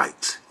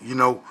Israelites,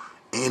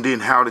 and then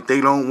how that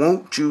they don't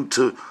want you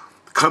to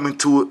come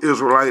into an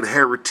Israelite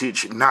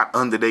heritage not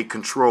under their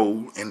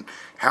control, and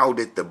how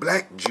that the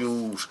black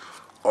Jews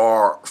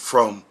are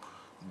from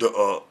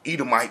the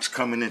Edomites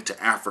coming into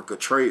Africa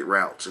trade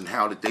routes, and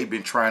how that they've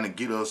been trying to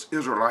get us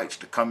Israelites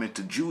to come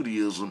into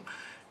Judaism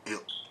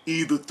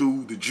either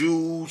through the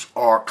Jews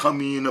or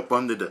coming up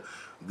under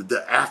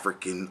the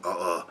African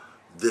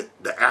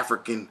the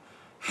African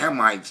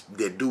Hamites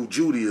that do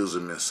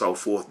Judaism and so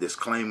forth, that's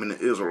claiming the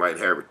Israelite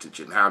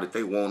heritage, and how that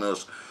they want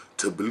us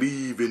to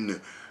believe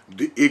in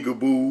the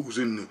Igabus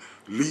and the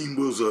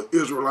Limbas of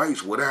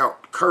Israelites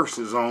without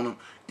curses on them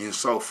and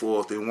so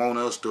forth, and want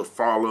us to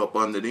follow up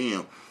under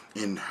them.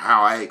 And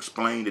how I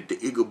explained that the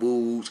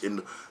Igabus and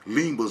the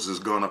Limbas is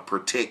going to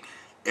protect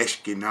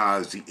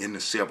Ashkenazi and the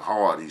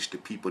Sephardics, the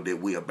people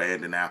that we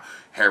abandon our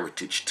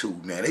heritage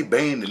to. Now, they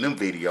banned in them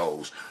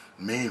videos.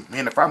 Man,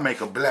 if I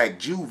make a black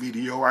Jew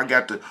video, I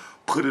got to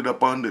put it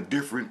up under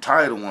different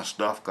title and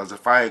stuff, because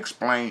if I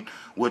explain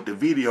what the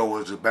video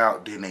is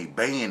about, then they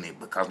ban it,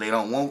 because they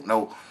don't want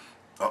no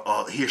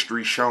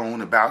history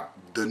shown about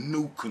the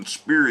new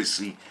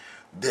conspiracy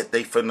that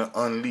they finna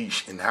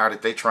unleash, and how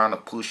that they trying to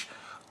push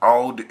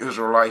all the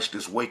Israelites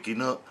that's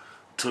waking up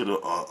to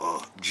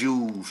the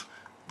Jews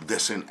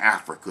that's in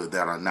Africa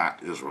that are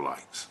not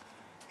Israelites.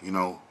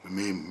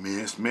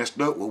 It's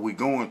messed up what we're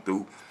going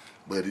through,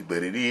 but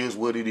it is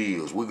what it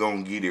is. We're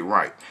going to get it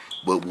right.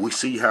 But we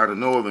see how the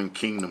northern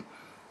kingdom,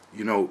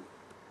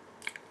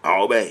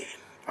 all bad.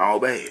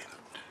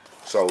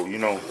 So,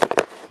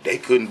 they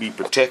couldn't be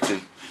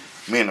protecting,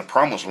 the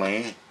promised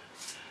land.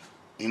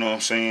 You know what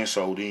I'm saying?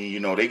 So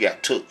then, they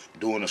got took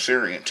during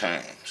Assyrian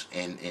times,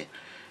 and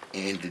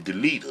the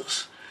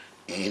leaders,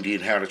 and then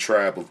how the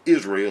tribe of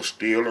Israel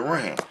still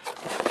around.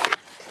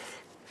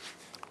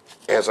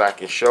 As I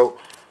can show,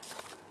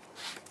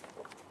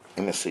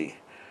 let me see.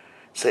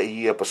 Say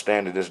ye up a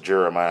standard, this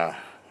Jeremiah,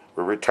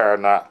 but retire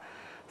not,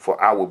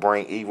 for I will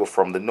bring evil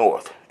from the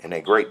north, and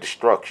a great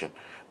destruction.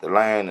 The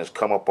lion has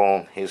come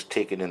upon his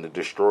ticket, and the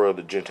destroyer of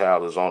the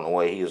Gentiles is on the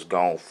way. He is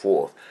gone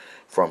forth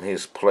from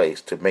his place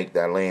to make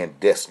thy land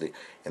desolate,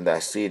 and thy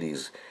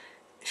cities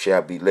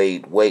shall be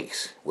laid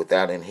waste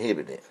without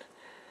inhabitant.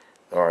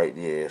 All right,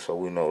 yeah, so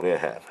we know that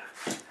happened.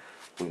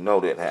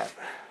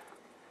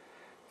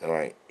 All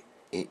right.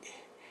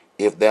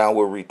 If thou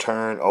wilt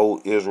return,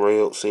 O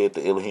Israel, said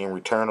the Elohim,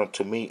 return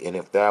unto me, and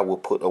if thou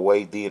wilt put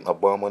away the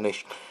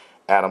abomination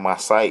out of my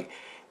sight,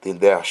 then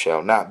thou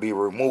shalt not be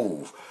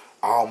removed.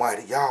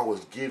 Almighty Yah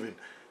was giving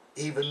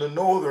even the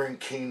northern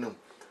kingdom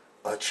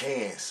a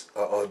chance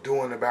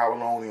during the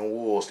Babylonian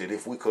wars, that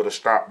if we could have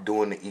stopped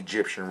doing the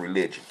Egyptian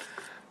religion.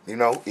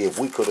 If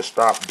we could have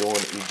stopped doing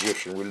the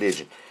Egyptian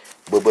religion.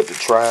 But the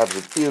tribes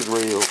of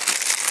Israel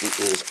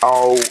is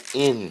all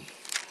in,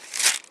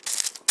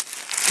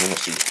 let me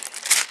see,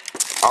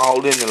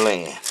 all in the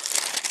land,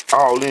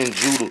 all in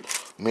Judah,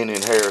 meaning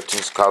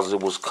inheritance, because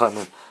it was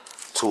coming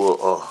to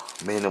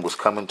it was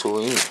coming to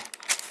an end.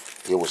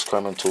 It was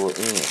coming to an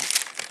end.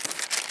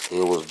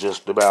 It was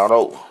just about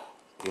over,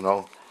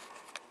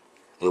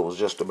 It was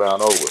just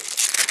about over.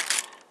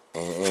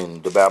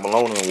 And the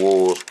Babylonian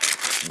wars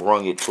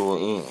brought it to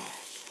an end.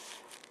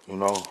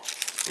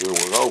 It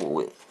was over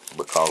with,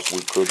 because we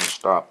couldn't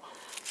stop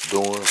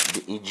doing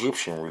the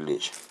Egyptian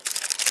religion.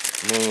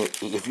 Man,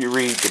 if you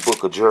read the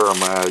book of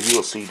Jeremiah,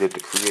 you'll see that the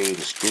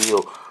Creator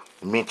still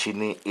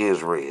mentioning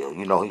Israel.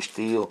 He's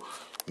still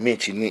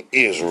mentioning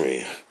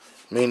Israel.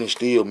 Man, he's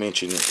still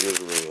mentioning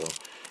Israel.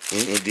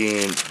 And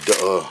then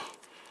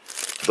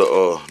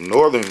the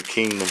northern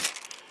kingdom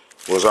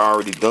was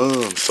already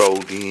done. So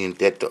then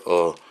that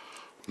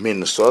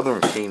the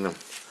southern kingdom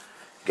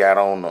got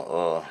on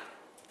the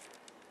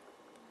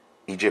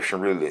Egyptian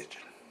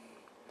religion.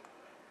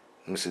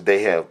 And so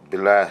they have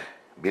belied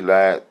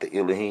the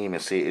Elohim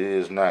and said, it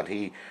is not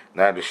he,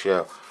 neither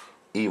shall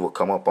evil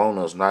come upon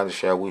us, neither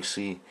shall we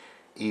see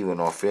evil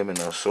nor famine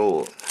nor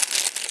sword.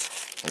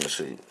 Let me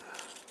see.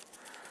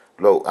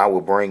 Lo, I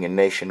will bring a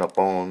nation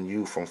upon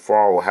you from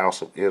far, O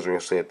house of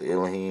Israel, said the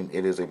Elohim.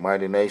 It is a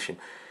mighty nation,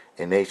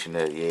 a nation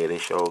that, yeah, they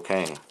sure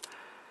came.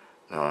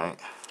 Alright.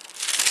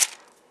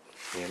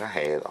 And I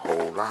had a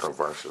whole lot of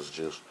verses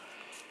just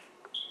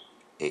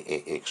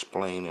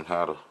explaining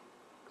how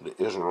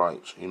the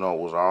Israelites,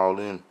 was all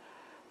in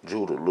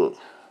Judah. Look.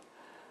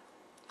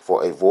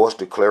 For a voice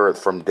declareth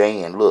from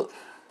Dan. Look.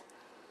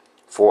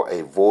 For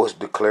a voice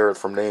declareth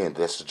from Dan.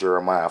 This is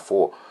Jeremiah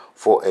 4.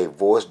 For a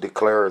voice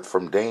declareth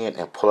from Dan,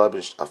 and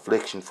published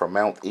affliction from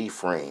Mount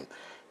Ephraim.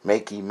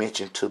 Make ye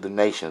mention to the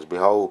nations.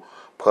 Behold,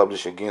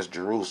 publish against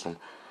Jerusalem,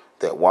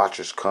 that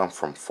watchers come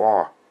from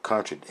far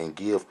country, and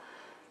give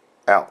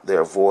out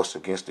their voice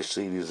against the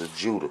cities of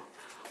Judah.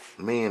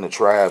 Me and the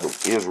tribe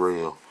of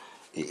Israel,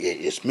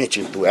 it's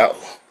mentioned throughout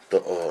the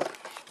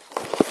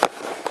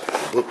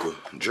book of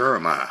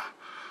Jeremiah.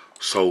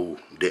 So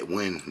that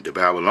when the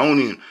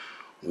Babylonian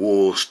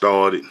war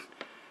started,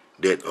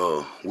 that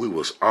we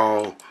was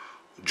all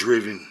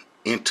driven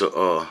into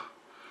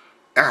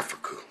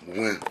Africa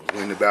when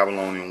the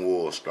Babylonian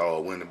wars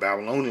started. When the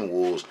Babylonian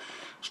wars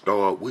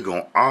start, we're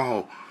gonna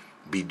all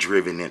be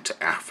driven into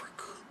Africa.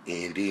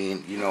 And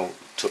then,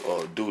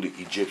 to do the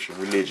Egyptian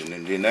religion.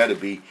 And then that'll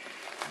be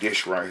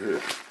this right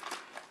here.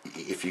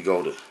 If you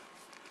go to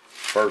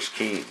 1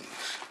 Kings.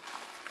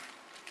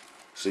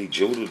 See,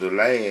 Judah the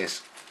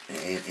last,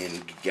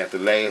 and got the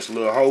last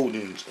little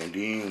holdings. And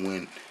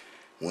then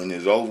when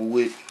it's over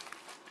with,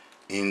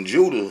 in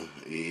Judah,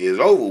 it's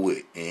over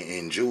with.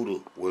 And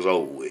Judah was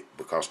over with.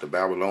 Because the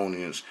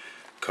Babylonians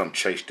come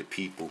chase the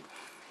people,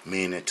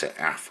 men, into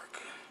Africa.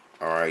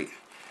 Alright.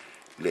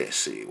 Let's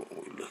see what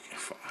we're looking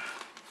for.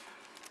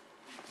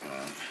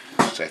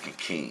 2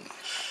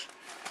 Kings.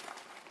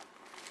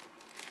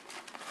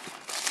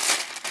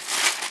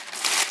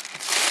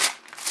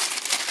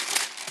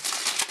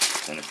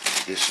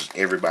 This is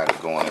everybody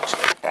going into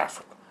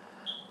Africa.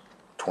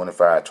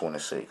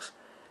 25:26.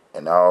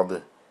 And all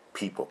the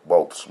people,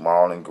 both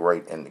small and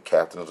great, and the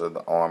captains of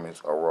the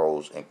armies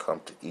arose and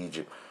come to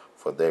Egypt,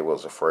 for they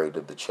was afraid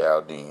of the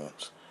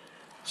Chaldeans.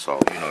 So,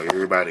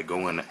 everybody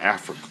going to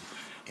Africa.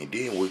 And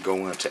then we're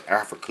going to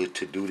Africa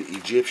to do the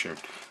Egyptian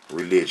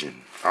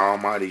religion.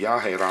 Almighty Yah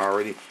had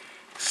already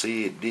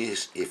said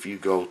this. If you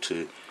go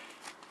to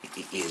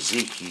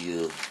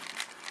Ezekiel,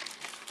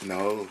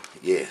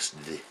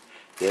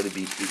 that'll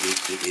be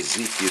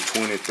Ezekiel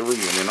 23. And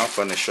then I'm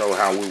going to show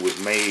how we was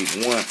made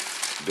one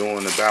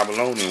during the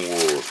Babylonian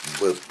wars.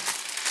 But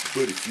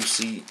if you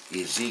see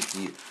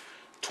Ezekiel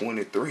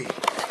 23,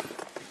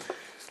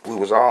 we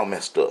was all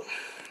messed up.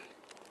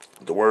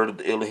 The word of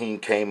the Elohim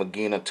came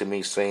again unto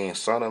me, saying,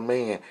 Son of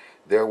man,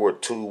 there were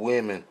two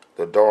women,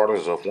 the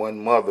daughters of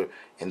one mother,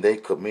 and they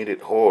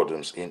committed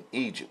whoredoms in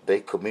Egypt. They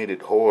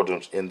committed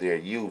whoredoms in their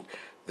youth.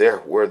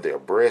 There were their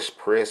breasts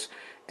pressed,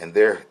 and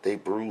there they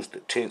bruised the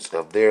tents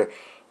of their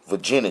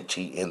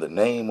virginity. And the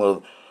name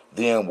of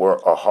them were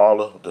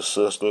Ahala, the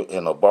sister,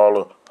 and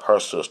Abala, her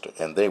sister.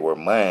 And they were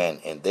mine,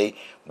 and they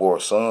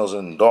bore sons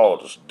and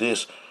daughters.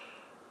 This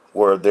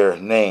were their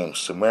names.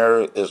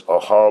 Samaria is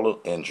Ahala,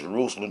 and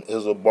Jerusalem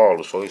is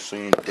Abala. So he's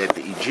saying that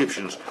the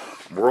Egyptians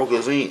broke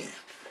us in.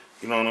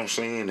 You know what I'm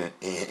saying?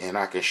 And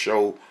I can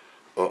show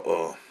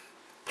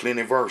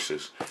plenty of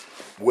verses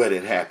where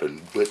that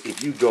happened. But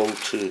if you go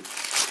to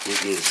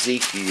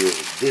Ezekiel,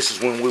 this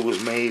is when we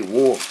was made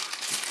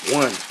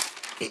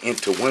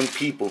into one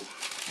people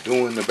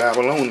during the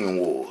Babylonian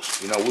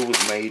wars. We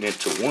was made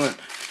into one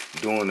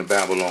during the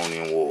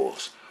Babylonian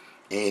wars.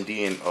 And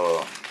then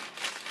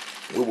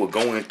we were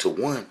going to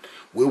one.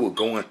 We were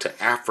going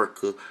to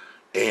Africa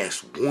as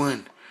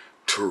one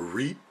to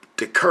reap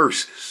the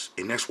curses.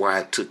 And that's why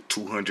it took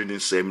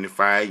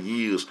 275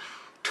 years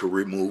to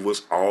remove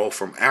us all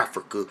from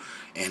Africa,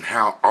 and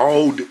how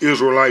all the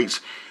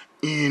Israelites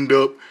end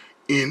up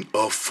in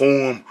a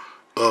form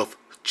of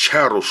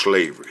chattel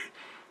slavery.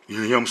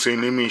 You know what I'm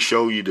saying? Let me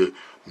show you the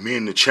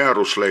men of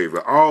chattel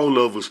slavery. All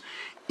of us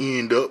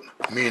end up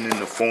men in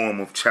the form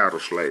of chattel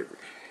slavery.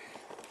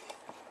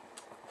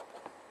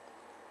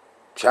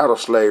 Chattel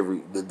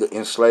slavery, the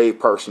enslaved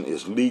person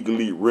is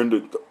legally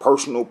rendered the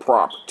personal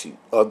property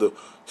of the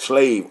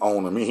slave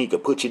owner. I mean, he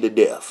could put you to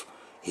death.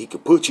 He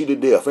could put you to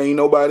death. Ain't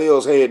nobody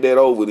else had that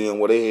over them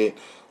where they had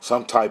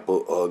some type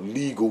of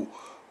legal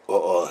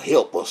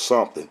help or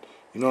something.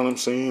 You know what I'm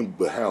saying?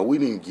 But how we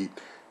didn't get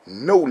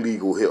no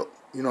legal help.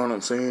 You know what I'm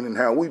saying? And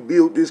how we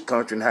built this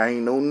country, and how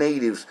ain't no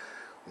natives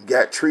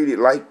got treated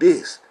like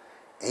this.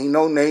 Ain't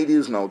no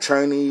natives, no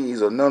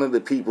Chinese, or none of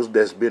the peoples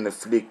that's been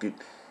afflicted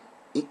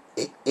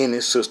in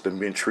this system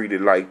been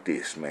treated like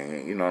this,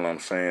 man. You know what I'm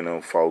saying?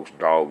 Them folks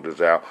dogged us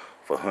out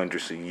for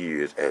hundreds of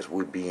years, as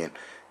we're being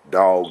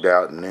dogged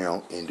out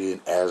now. And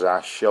then as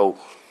I show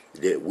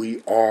that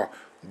we are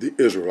the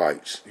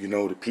Israelites,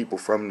 the people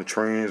from the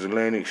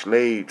transatlantic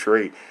slave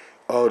trade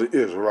are the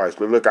Israelites.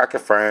 But look, I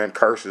can find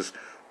curses,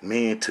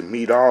 man, to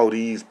meet all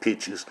these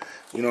pictures.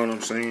 You know what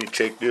I'm saying?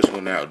 Check this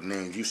one out,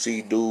 man. You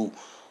see dude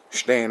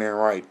standing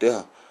right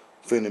there,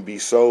 finna be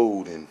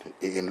sold, and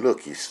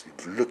look, you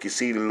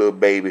see the little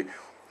baby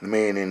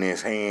man in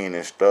his hand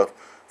and stuff,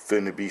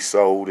 finna be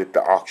sold at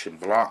the auction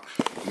block.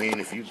 I mean,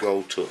 if you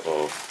go to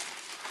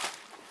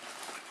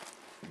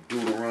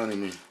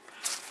Deuteronomy,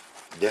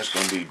 that's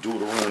gonna be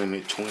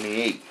Deuteronomy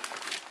 28.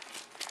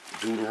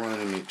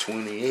 Deuteronomy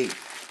 28.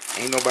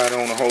 Ain't nobody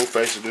on the whole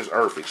face of this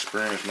earth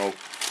experienced no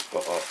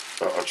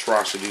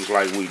atrocities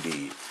like we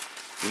did.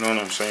 You know what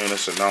I'm saying?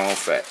 It's a known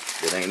fact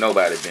that ain't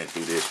nobody been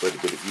through this. But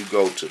if you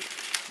go to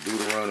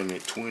Deuteronomy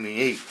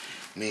 28,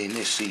 man,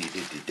 let's see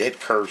that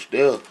curse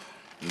there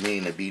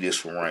mean to be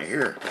this one right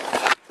here.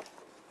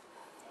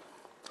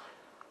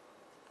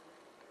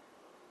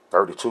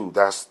 32.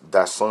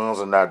 Thy sons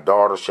and thy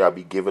daughters shall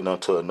be given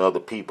unto another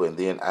people, and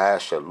then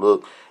eyes shall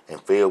look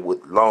and fail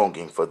with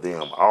longing for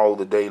them all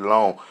the day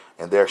long,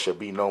 and there shall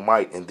be no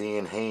might, and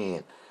then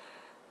hand.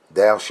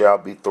 Thou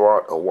shalt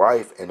betroth a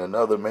wife, and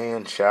another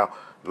man shall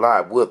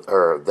lie with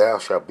her. Thou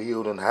shalt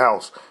build an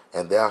house,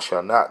 and thou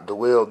shalt not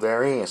dwell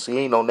therein. See,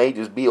 ain't no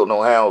natives build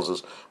no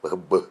houses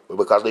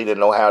because they didn't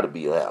know how to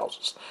build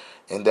houses.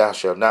 And thou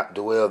shalt not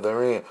dwell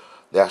therein.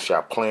 Thou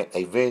shalt plant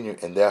a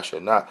vineyard, and thou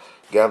shalt not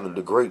gather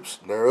the grapes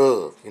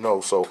thereof. You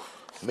know, so,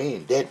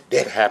 man,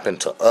 that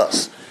happened to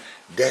us.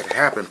 That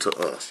happened to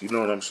us. You know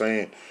what I'm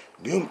saying?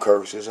 Them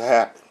curses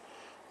happen.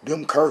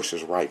 Them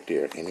curses right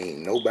there. And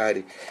ain't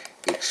nobody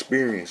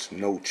experienced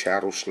no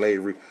chattel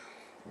slavery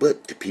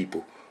but the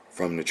people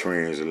from the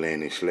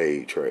transatlantic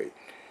slave trade.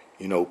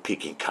 You know,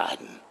 picking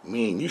cotton.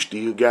 Man, you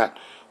still got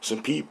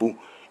some people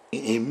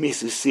in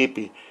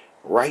Mississippi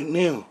right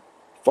now,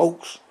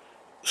 folks,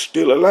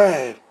 still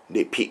alive,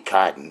 that pick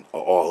cotton,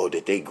 or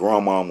that they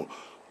grandmama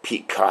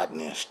pick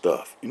cotton and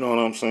stuff. You know what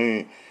I'm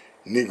saying?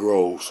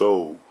 Negroes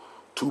sold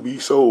to be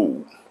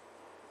sold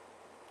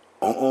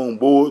on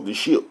board the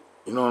ship.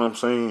 You know what I'm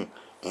saying?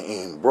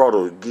 And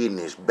brother getting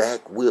his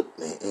back whipped.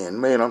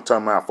 And man, I'm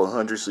talking about for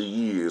hundreds of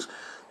years,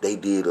 they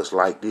did us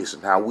like this,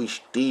 and how we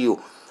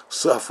still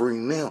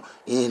suffering now.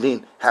 And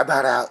then how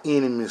about our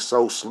enemies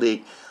so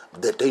slick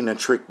that they done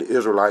tricked the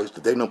Israelites,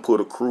 that they done put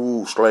a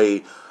cruel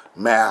slave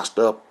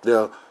master up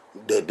there,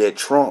 that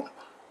Trump,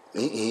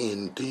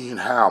 and then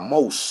how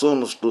most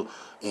sinister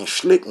and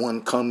slick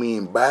one come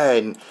in,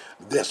 Biden,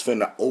 that's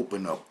finna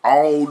open up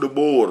all the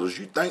borders.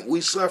 You think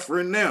we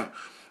suffering now?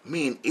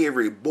 mean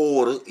every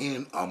border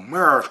in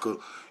America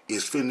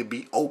is finna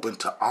be open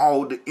to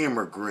all the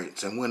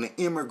immigrants. And when the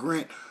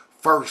immigrant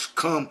first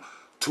come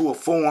to a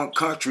foreign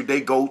country, they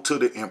go to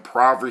the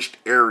impoverished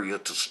area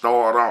to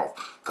start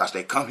off, because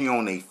they come here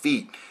on their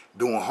feet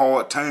during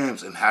hard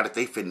times, and how that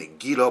they finna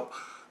get up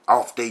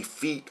off their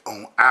feet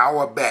on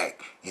our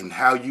back. And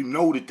how you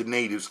know that the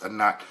natives are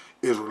not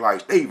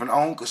Israelites. They even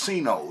own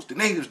casinos. The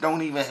natives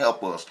don't even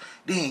help us.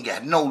 They ain't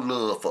got no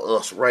love for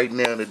us right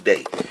now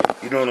today.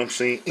 You know what I'm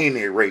saying? And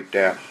they raped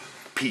our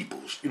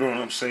peoples. You know what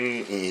I'm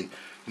saying? And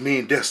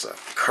man, that's a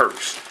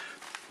curse.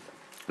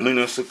 I mean,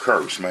 that's a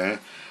curse, man.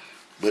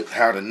 But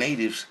how the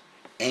natives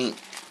ain't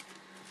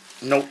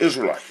no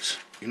Israelites.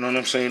 You know what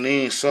I'm saying?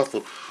 They ain't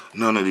suffer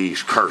none of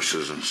these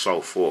curses and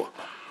so forth.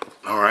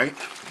 Alright?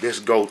 Let's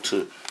go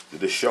to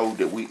the show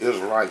that we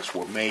Israelites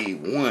were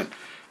made one,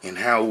 and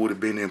how it would have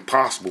been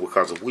impossible,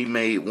 because if we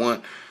made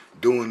one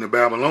during the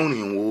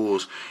Babylonian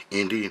wars,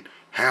 and then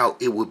how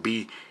it would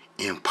be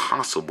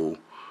impossible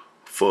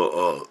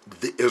for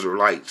the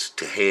Israelites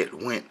to had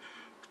went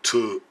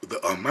to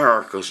the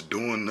Americas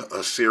during the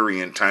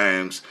Assyrian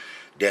times,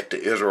 that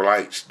the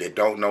Israelites that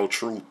don't know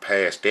truth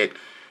passed that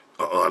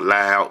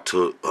allowed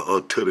to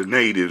the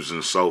natives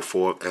and so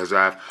forth, as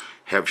I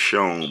have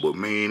shown. But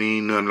man,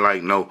 ain't nothing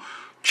like no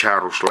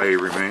chattel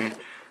slavery, man.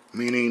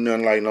 Ain't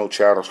nothing like no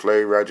chattel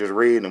slavery. I just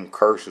read them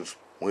curses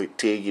where it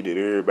tell you that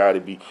everybody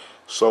be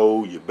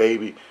sold, your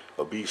baby,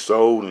 or be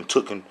sold and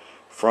taken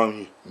from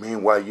you.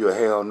 Meanwhile, you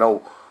hell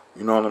no,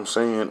 you know what I'm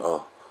saying,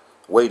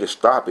 way to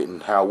stop it.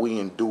 And how we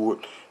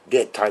endured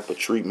that type of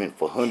treatment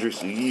for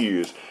hundreds of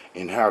years,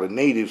 and how the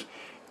natives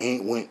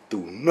ain't went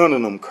through none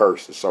of them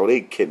curses, so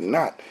they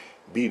cannot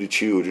be the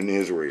children of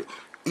Israel.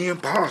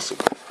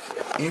 Impossible.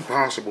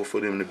 Impossible for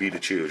them to be the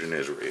children of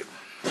Israel.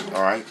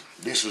 Alright?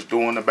 This is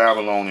during the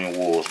Babylonian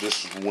wars.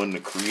 This is when the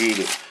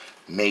Creator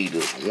made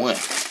us one.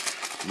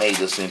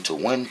 Made us into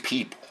one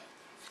people.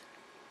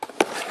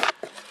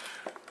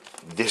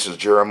 This is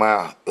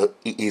Jeremiah,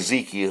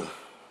 Ezekiel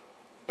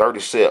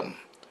 37.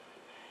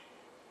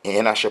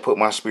 And I shall put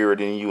my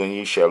spirit in you, and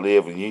ye shall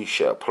live, and ye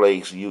shall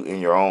place you in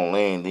your own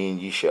land. Then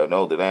ye shall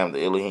know that I am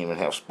the Elohim, and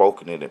have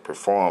spoken it and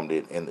performed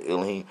it. And the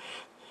Elohim,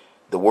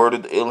 the word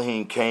of the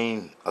Elohim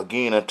came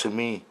again unto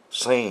me,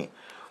 saying,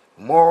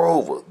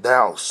 moreover,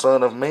 thou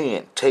son of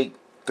man, take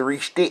 3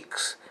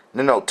 sticks.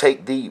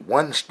 Take thee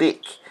 1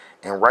 stick,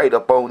 and write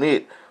upon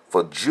it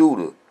for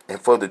Judah and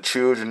for the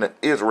children of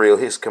Israel,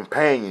 his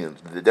companions.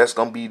 That's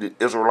going to be the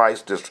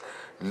Israelites that's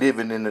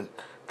living in the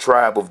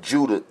tribe of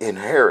Judah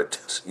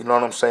inheritance. You know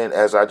what I'm saying?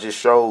 As I just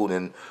showed,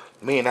 and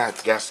man, I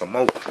got some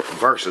more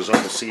verses. I'm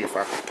going to see if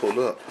I can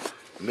pull up.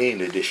 Man,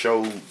 that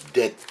show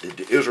that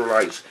the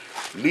Israelites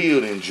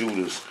lived in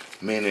Judah's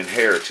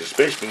inheritance,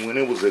 especially when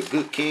it was a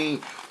good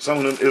king. Some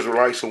of them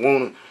Israelites will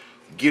want to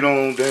get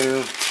on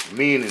down, and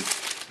be in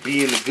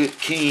the good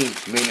king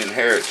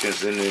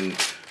inheritance, and then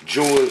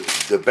enjoy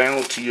the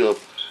bounty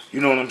of, you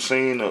know what I'm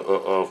saying,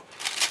 of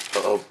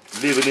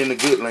living in the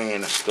good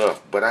land and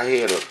stuff. But I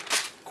had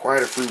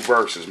quite a few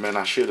verses, man.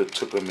 I should have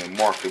took them and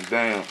marked them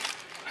down.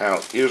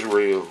 How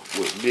Israel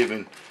was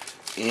living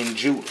in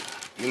Judah.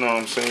 You know what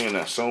I'm saying?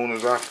 As soon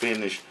as I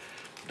finish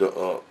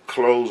the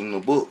closing the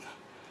book,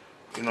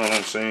 you know what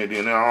I'm saying?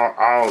 Then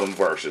all them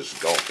verses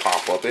gonna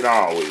pop up. It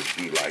always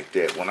be like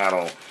that when I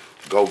don't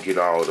go get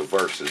all the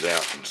verses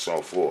out and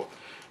so forth.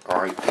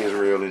 All right,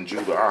 Israel and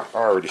Judah. I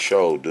already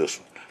showed this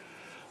one.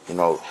 You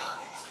know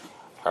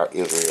how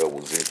Israel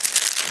was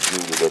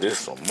in Judah, but there's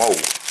some more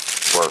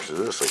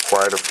verses. There's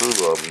quite a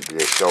few of them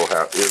that show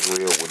how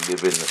Israel would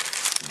live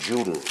in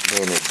Judah,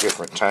 men at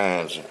different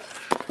times and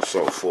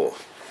so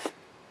forth.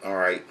 All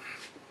right,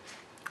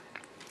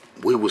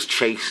 we was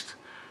chased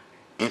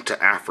into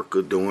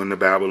Africa during the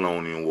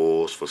Babylonian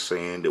Wars for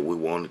saying that we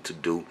wanted to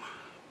do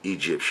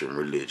Egyptian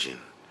religion.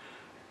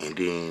 And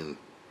then,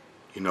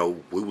 you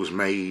know, we was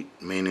made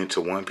men into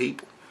one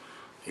people.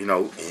 You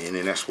know, and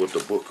then that's what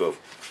the book of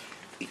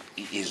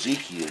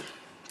Ezekiel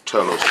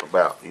tell us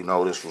about. You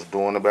know, this was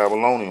during the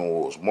Babylonian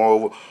Wars.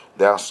 Moreover,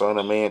 thou son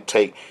of man,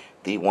 take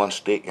thee one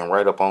stick and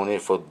write upon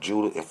it for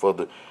Judah and for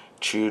the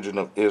children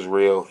of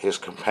Israel, his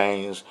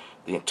companions.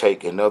 Then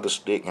take another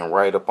stick and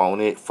write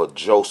upon it for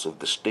Joseph,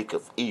 the stick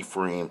of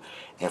Ephraim,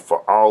 and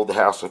for all the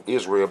house of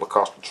Israel,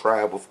 because the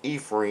tribe of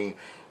Ephraim,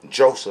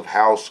 Joseph's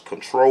house,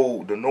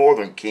 controlled the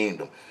northern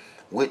kingdom,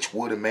 which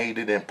would have made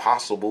it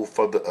impossible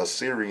for the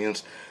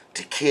Assyrians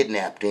to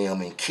kidnap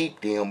them and keep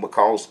them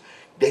because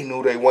they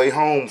knew their way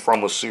home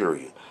from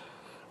Assyria.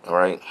 All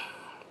right.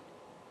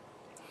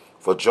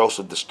 For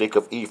Joseph, the stick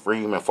of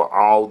Ephraim, and for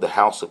all the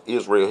house of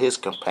Israel, his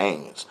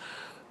companions,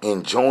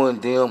 and join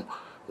them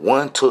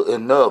one to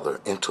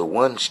another into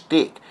one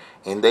stick,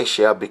 and they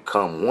shall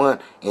become one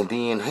in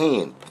the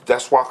hand.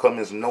 That's why come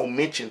there's no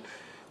mention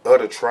of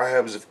the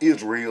tribes of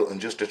Israel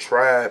and just the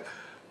tribe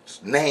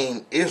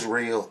named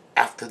Israel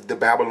after the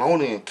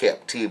Babylonian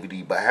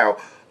captivity, but how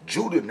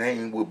Judah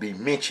name will be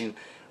mentioned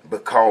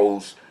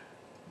because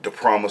the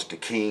promise to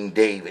King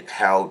David,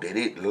 how that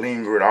it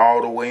lingered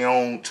all the way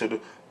on to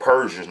the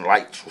Persian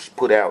lights was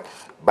put out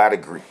by the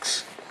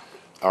Greeks.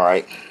 All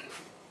right.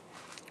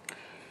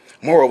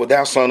 Moreover,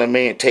 thou son of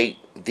man, take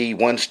thee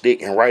one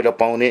stick and write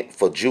upon it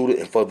for Judah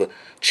and for the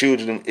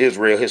children of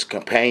Israel, his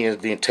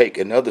companions. Then take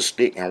another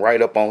stick and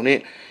write upon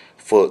it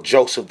for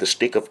Joseph, the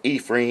stick of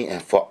Ephraim,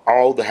 and for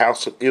all the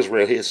house of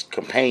Israel, his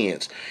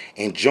companions,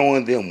 and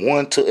join them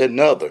one to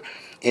another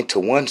into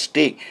one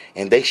stick,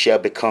 and they shall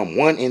become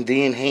one in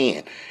thine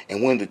hand.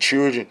 And when the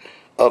children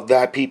of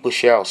thy people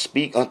shall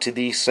speak unto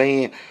thee,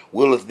 saying,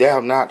 willest thou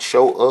not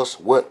show us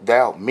what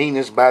thou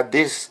meanest by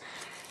this?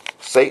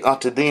 Say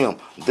unto them,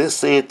 this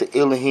saith the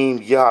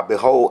Elohim Yah,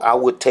 behold, I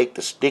would take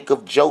the stick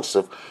of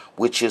Joseph,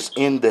 which is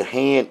in the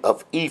hand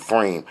of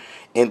Ephraim,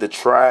 and the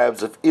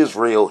tribes of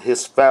Israel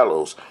his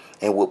fellows,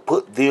 and will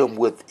put them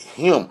with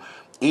him,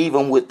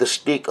 even with the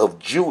stick of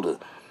Judah,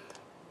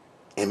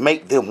 and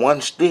make them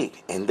one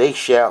stick, and they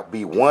shall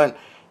be one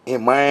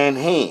in mine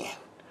hand.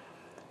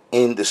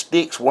 And the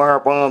sticks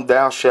whereupon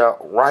thou shalt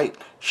write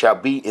shall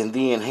be in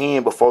thine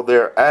hand before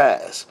their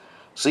eyes.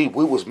 See,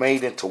 we was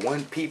made into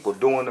one people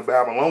during the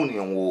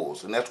Babylonian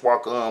Wars, and that's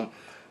why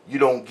you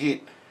don't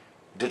get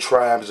the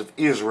tribes of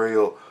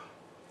Israel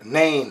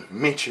name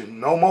mentioned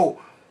no more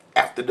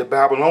after the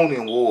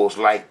Babylonian Wars,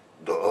 like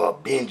the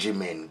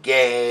Benjamin,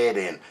 Gad,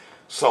 and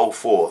so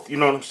forth. You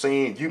know what I'm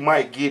saying? You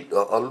might get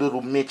a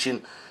little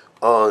mention.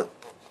 The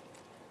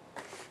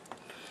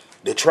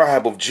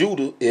tribe of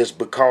Judah is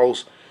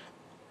because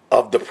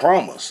of the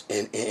promise,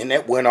 and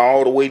that went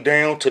all the way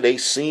down to they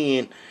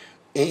sin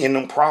in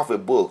them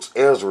prophet books,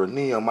 Ezra,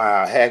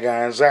 Nehemiah,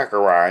 Haggai, and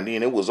Zechariah, and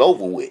then it was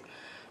over with,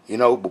 you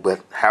know,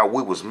 but how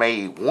we was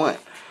made one.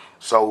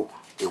 So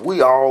if we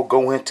all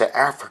go into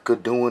Africa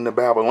during the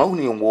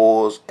Babylonian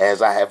Wars,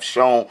 as I have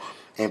shown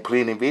in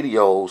plenty of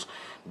videos,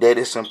 that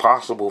it's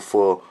impossible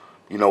for,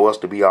 you know, us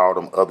to be all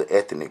them other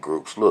ethnic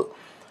groups. Look,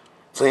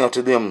 say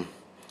unto them,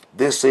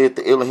 this saith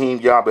the Elohim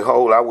Yah,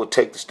 behold, I will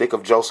take the stick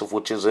of Joseph,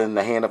 which is in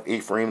the hand of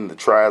Ephraim, and the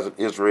tribes of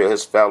Israel,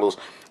 his fellows,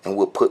 and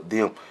will put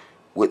them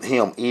with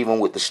him, even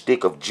with the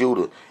stick of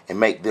Judah, and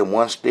make them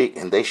one stick,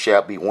 and they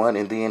shall be one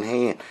in thine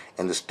hand.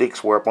 And the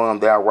sticks whereupon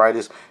thou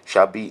writest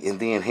shall be in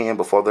thine hand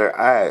before their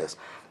eyes.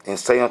 And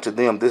say unto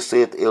them, this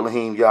saith the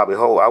Elohim Yah,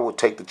 behold, I will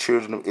take the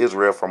children of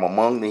Israel from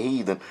among the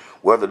heathen,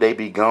 whether they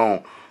be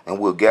gone, and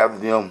will gather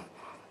them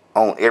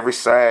on every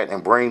side,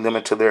 and bring them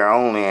into their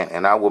own land,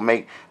 and I will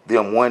make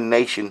them one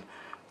nation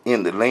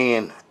in the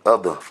land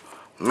of the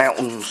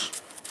mountains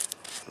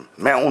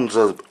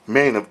of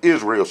men of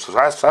Israel. So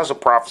that's a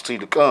prophecy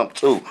to come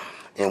too.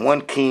 And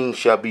one king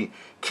shall be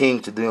king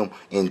to them,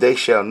 and they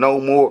shall no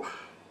more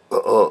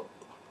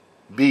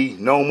be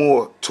no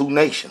more two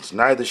nations,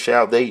 neither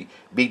shall they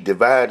be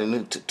divided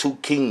into two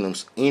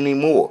kingdoms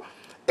anymore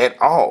at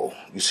all.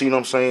 You see what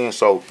I'm saying?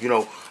 So, you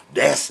know,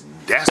 that's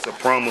a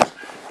promise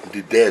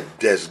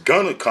that's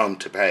gonna come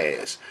to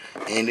pass,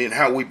 and then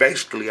how we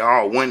basically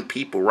are one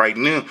people right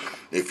now.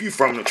 If you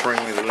from the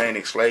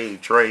transatlantic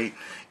slave trade,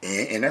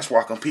 and that's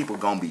why people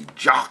gonna be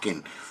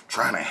jockeying,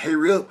 trying to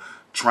hurry up,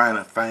 trying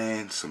to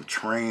find some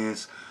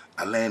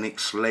transatlantic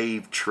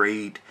slave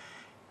trade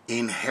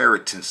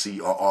inheritance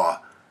or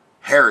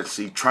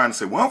heresy, trying to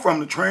say, well, I'm from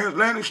the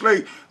transatlantic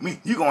slave. I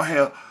mean, you're gonna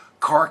have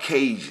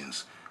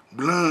Caucasians,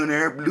 blonde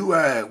hair, blue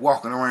eyed,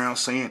 walking around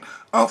saying,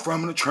 I'm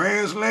from the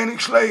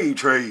transatlantic slave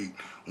trade,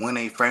 when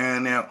they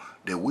find out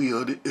that we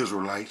are the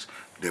Israelites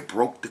that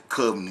broke the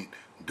covenant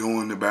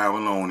during the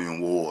Babylonian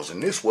wars.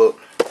 And this what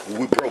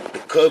we broke the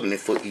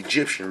covenant for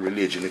Egyptian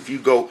religion. If you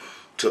go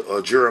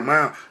to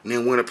Jeremiah, and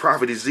then when the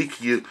prophet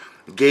Ezekiel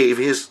gave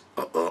his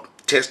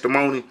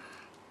testimony,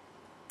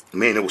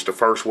 man, it was the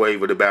first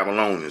wave of the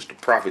Babylonians. The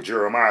prophet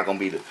Jeremiah gonna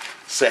be the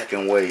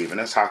second wave, and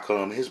that's how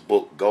come his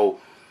book go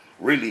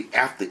really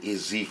after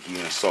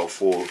Ezekiel and so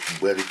forth.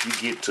 But if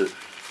you get to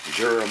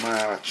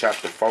Jeremiah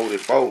chapter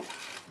 44,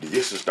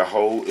 this is the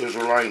whole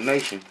Israelite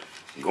nation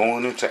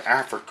going into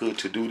Africa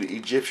to do the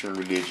Egyptian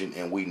religion,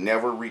 and we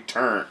never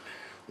returned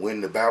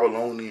when the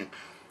Babylonian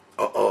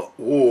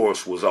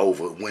wars was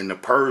over, when the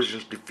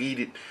Persians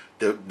defeated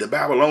the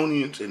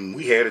Babylonians, and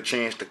we had a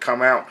chance to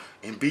come out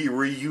and be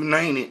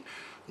reunited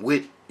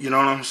with, you know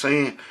what I'm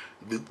saying,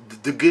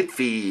 the good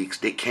figs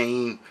that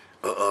came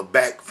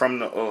back from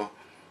the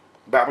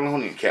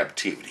Babylonian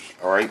captivity.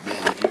 All right,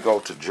 then if you go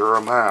to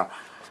Jeremiah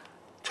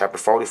chapter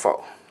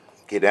 44,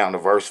 get down to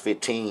verse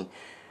 15.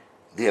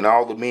 Then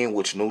all the men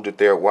which knew that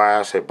their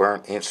wives had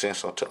burnt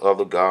incense unto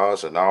other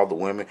gods, and all the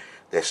women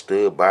that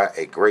stood by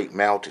a great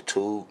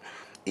multitude,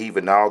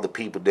 even all the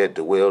people that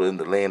dwelled in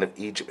the land of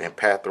Egypt and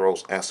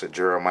Pathros, answered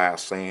Jeremiah,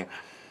 saying,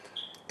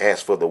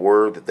 as for the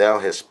word that thou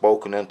hast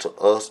spoken unto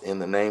us in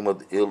the name of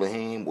the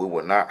Elohim, we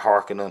will not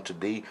hearken unto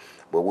thee,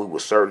 but we will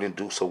certainly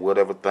do so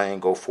whatever thing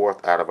go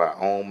forth out of our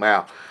own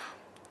mouth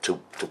to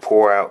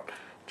pour out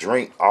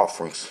drink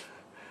offerings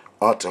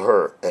unto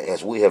her,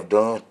 as we have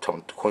done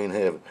to the Queen of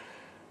Heaven.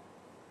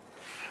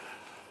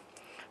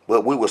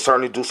 But we will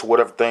certainly do so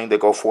whatever thing that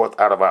go forth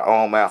out of our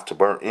own mouth to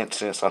burn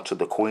incense unto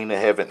the Queen of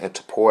Heaven, and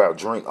to pour out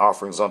drink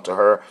offerings unto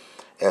her,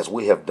 as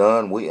we have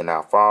done, we and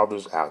our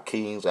fathers, our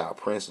kings, our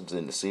princes,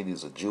 in the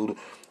cities of Judah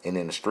and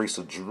in the streets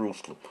of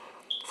Jerusalem.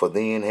 For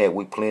then had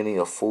we plenty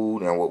of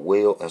food, and were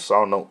well, and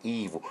saw no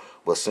evil.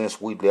 But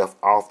since we left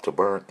off to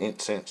burn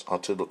incense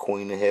unto the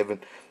Queen of Heaven,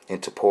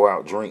 and to pour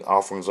out drink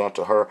offerings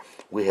unto her,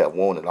 we have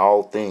wanted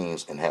all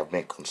things, and have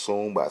been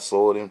consumed by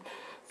sword and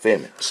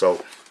famine.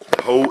 So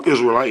the whole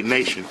Israelite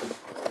nation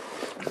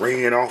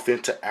ran off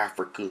into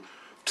Africa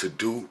to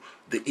do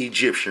the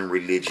Egyptian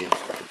religion,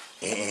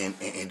 and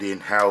then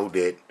how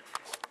that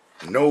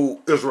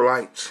no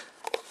Israelites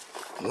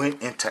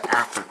went into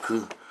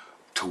Africa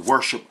to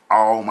worship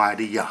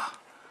Almighty Yah,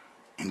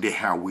 and then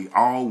how we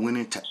all went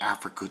into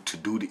Africa to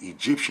do the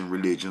Egyptian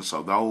religion.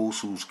 So those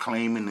who's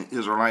claiming the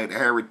Israelite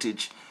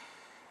heritage,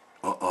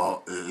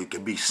 it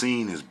can be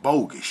seen as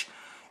bogus,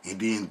 and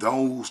then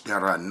those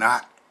that are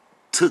not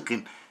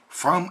taken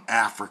from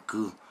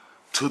Africa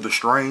to the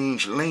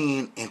strange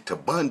land into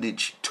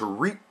bondage to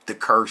reap the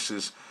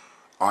curses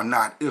are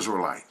not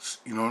Israelites.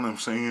 You know what I'm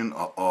saying?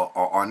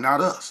 Are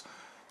not us.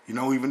 You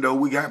know, even though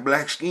we got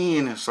black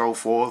skin and so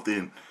forth,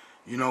 and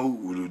you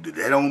know,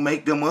 that don't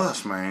make them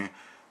us, man.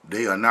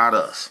 They are not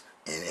us.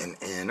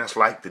 And that's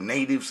like the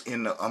natives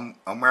in the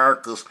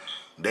Americas.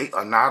 They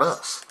are not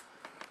us.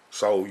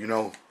 So, you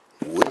know,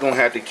 we're going to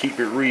have to keep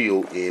it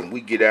real, and we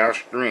get our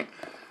strength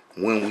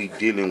when we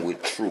dealing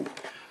with truth.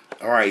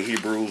 All right,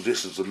 Hebrews,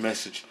 this is a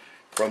message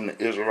from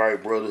the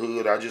Israelite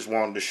Brotherhood. I just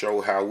wanted to show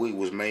how we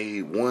was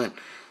made one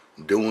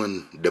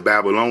during the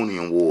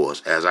Babylonian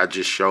wars, as I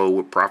just showed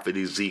with Prophet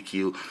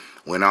Ezekiel,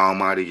 when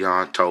Almighty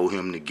Yah told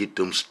him to get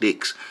them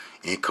sticks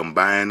and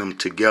combine them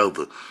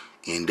together,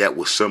 and that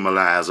would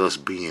symbolize us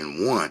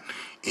being one.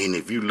 And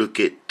if you look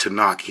at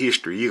Tanakh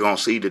history, you're going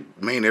to see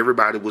that, man,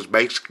 everybody was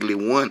basically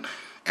one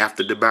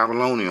after the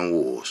Babylonian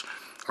wars.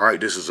 All right,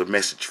 this is a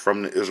message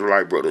from the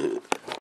Israelite Brotherhood.